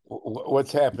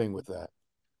 What's happening with that?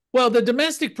 Well, the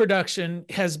domestic production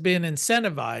has been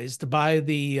incentivized by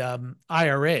the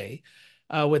IRA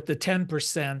with the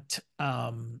 10%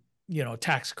 you know,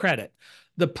 tax credit.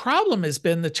 The problem has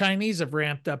been the Chinese have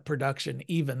ramped up production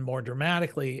even more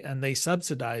dramatically, and they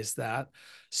subsidize that.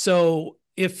 So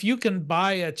if you can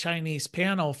buy a Chinese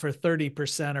panel for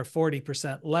 30% or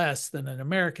 40% less than an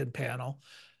American panel,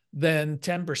 then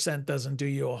 10% doesn't do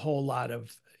you a whole lot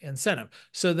of incentive.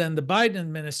 So then the Biden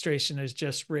administration has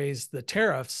just raised the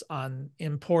tariffs on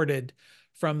imported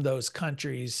from those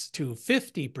countries to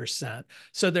 50%.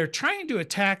 So they're trying to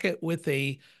attack it with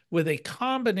a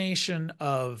combination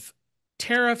of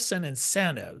tariffs and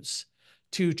incentives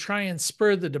to try and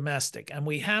spur the domestic. And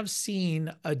we have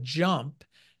seen a jump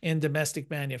in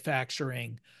domestic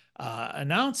manufacturing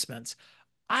announcements.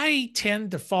 I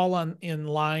tend to fall in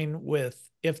line with,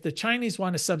 if the Chinese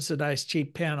want to subsidize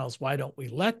cheap panels, why don't we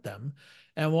let them?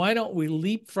 And why don't we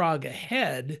leapfrog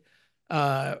ahead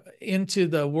into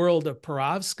the world of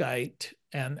perovskite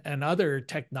and other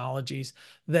technologies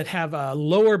that have a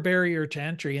lower barrier to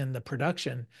entry in the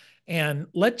production, and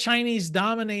let Chinese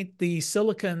dominate the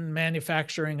silicon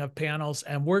manufacturing of panels,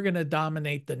 and we're going to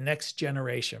dominate the next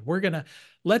generation. We're going to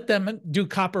let them do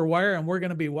copper wire, and we're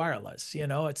going to be wireless. You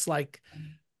know, it's like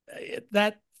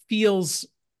that feels.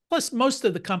 Plus, most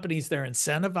of the companies they're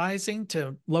incentivizing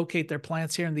to locate their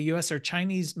plants here in the US are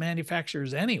Chinese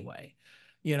manufacturers anyway.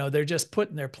 You know, they're just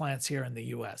putting their plants here in the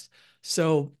US.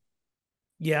 So,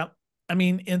 yeah, I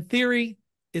mean, in theory,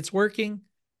 it's working,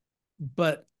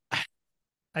 but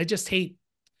I just hate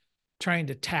trying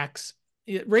to tax.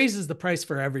 It raises the price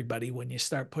for everybody when you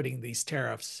start putting these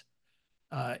tariffs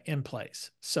in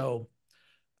place. So,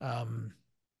 Well,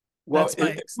 that's my.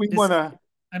 if we want to,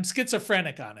 I'm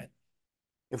schizophrenic on it.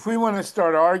 if we want to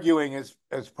start arguing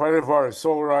as part of our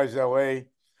Solarize LA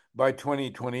by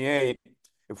 2028,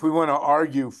 if we want to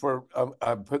argue for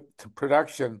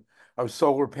production of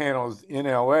solar panels in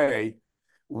LA,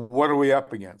 what are we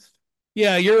up against?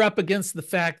 Yeah, you're up against the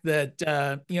fact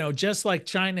that, you know, just like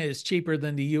China is cheaper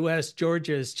than the US,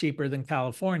 Georgia is cheaper than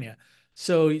California.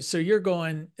 So you're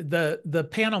going, the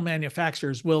panel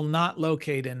manufacturers will not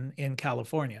locate in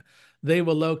California. They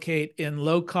will locate in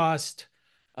low cost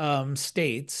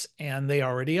states, and they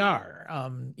already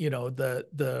are. You know,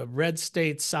 the red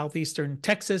states, southeastern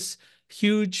Texas,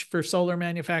 huge for solar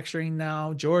manufacturing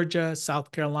now, Georgia,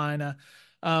 South Carolina.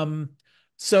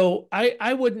 So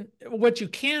I wouldn't, what you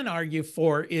can argue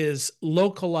for is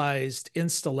localized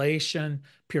installation,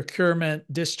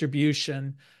 procurement,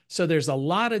 distribution. So there's a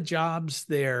lot of jobs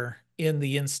there in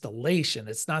the installation.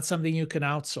 It's not something you can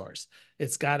outsource.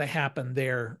 It's got to happen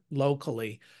there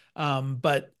locally.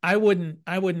 But I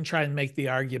wouldn't try and make the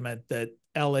argument that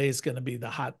LA is going to be the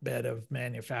hotbed of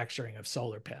manufacturing of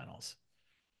solar panels.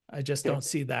 I just don't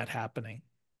see that happening.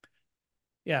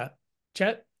 Yeah.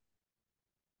 Chet?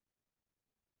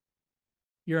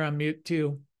 You're on mute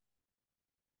too.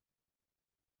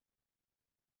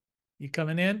 You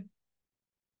coming in?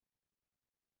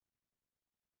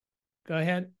 Go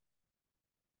ahead.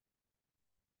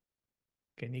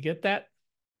 Can you get that?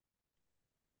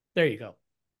 There you go.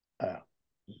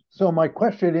 So my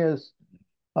question is,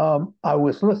 I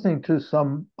was listening to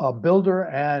some builder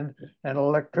and an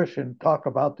electrician talk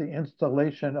about the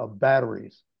installation of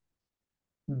batteries.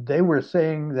 They were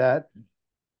saying that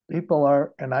people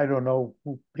are, and I don't know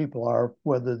who people are,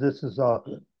 whether this is a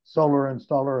solar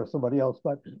installer or somebody else,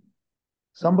 but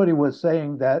somebody was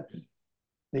saying that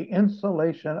the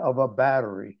installation of a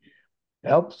battery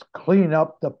helps clean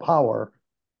up the power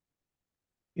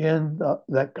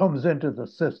that comes into the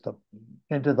system,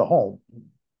 into the home.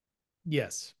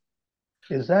 Yes.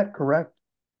 Is that correct?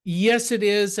 Yes, it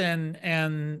is.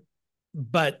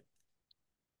 But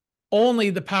only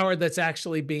the power that's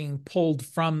actually being pulled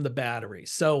from the battery.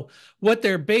 So what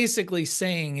they're basically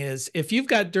saying is, if you've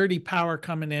got dirty power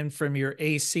coming in from your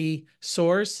AC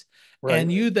source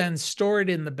and you then store it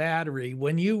in the battery.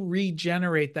 When you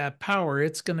regenerate that power,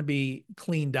 it's going to be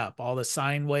cleaned up. All the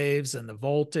sine waves and the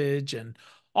voltage and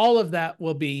all of that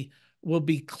will be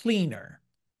cleaner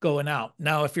going out.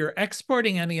 Now, if you're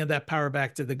exporting any of that power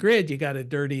back to the grid, you got to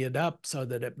dirty it up so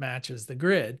that it matches the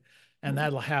grid, and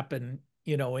that'll happen,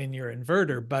 you know, in your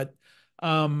inverter. But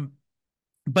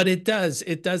it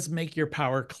does make your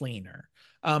power cleaner.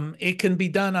 It can be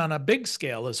done on a big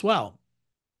scale as well.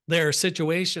 There are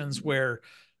situations where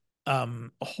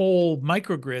whole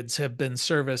microgrids have been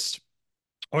serviced,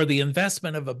 or the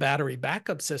investment of a battery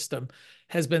backup system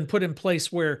has been put in place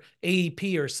where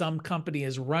AEP or some company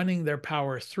is running their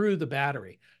power through the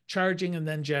battery, charging and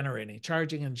then generating,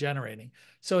 charging and generating.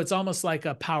 So it's almost like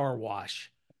a power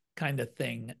wash kind of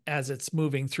thing as it's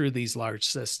moving through these large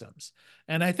systems.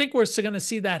 And I think we're going to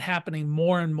see that happening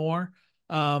more and more,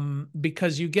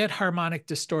 because you get harmonic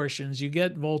distortions, you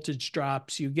get voltage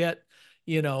drops, you get,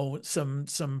 you know, some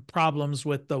problems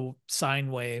with the sine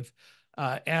wave.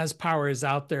 As power is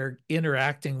out there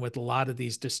interacting with a lot of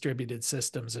these distributed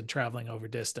systems and traveling over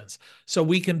distance. So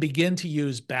we can begin to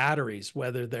use batteries,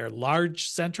 whether they're large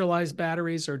centralized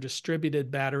batteries or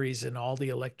distributed batteries in all the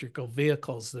electrical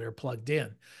vehicles that are plugged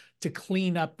in, to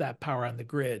clean up that power on the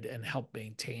grid and help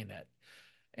maintain it.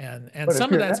 And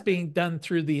some of that's being done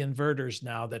through the inverters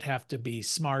now that have to be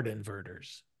smart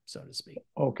inverters, so to speak.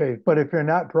 Okay, but if you're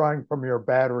not drawing from your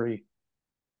battery,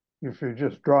 if you're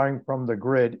just drawing from the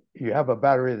grid, you have a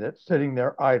battery that's sitting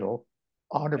there idle,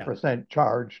 100%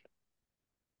 charged.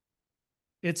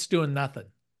 It's doing nothing.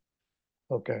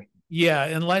 Okay. Yeah,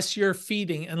 unless you're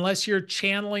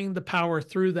channeling the power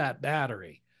through that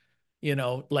battery, you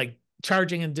know, like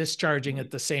charging and discharging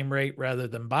at the same rate rather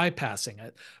than bypassing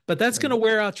it. But that's going to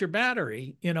wear out your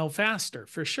battery, you know, faster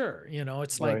for sure. You know,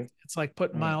 it's like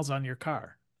putting miles on your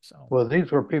car. So, well,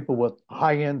 these were people with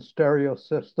high-end stereo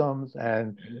systems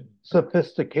and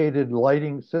sophisticated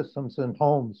lighting systems in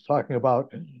homes, talking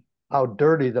about how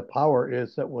dirty the power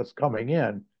is that was coming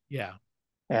in. Yeah.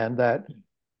 And that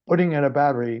putting in a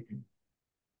battery,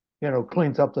 you know,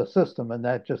 cleans up the system, and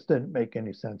that just didn't make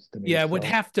any sense to me. Yeah, it would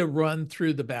have to run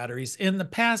through the batteries. In the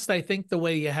past, I think the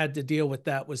way you had to deal with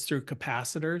that was through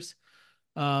capacitors.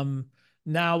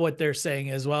 Now what they're saying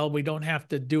is, well, we don't have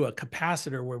to do a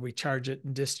capacitor where we charge it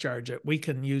and discharge it. We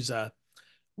can use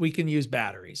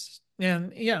batteries.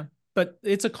 And yeah, but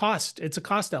it's a cost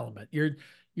element. You're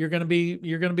going to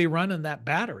be running that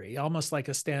battery almost like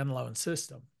a standalone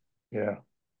system. Yeah.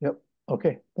 Yep.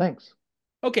 Okay. Thanks.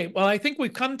 Okay, well, I think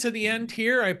we've come to the end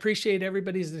here. I appreciate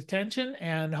everybody's attention,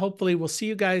 and hopefully we'll see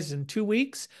you guys in 2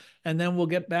 weeks, and then we'll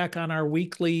get back on our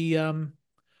weekly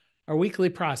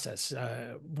process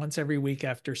once every week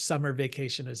after summer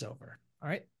vacation is over. All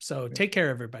right, so take care,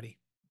 everybody.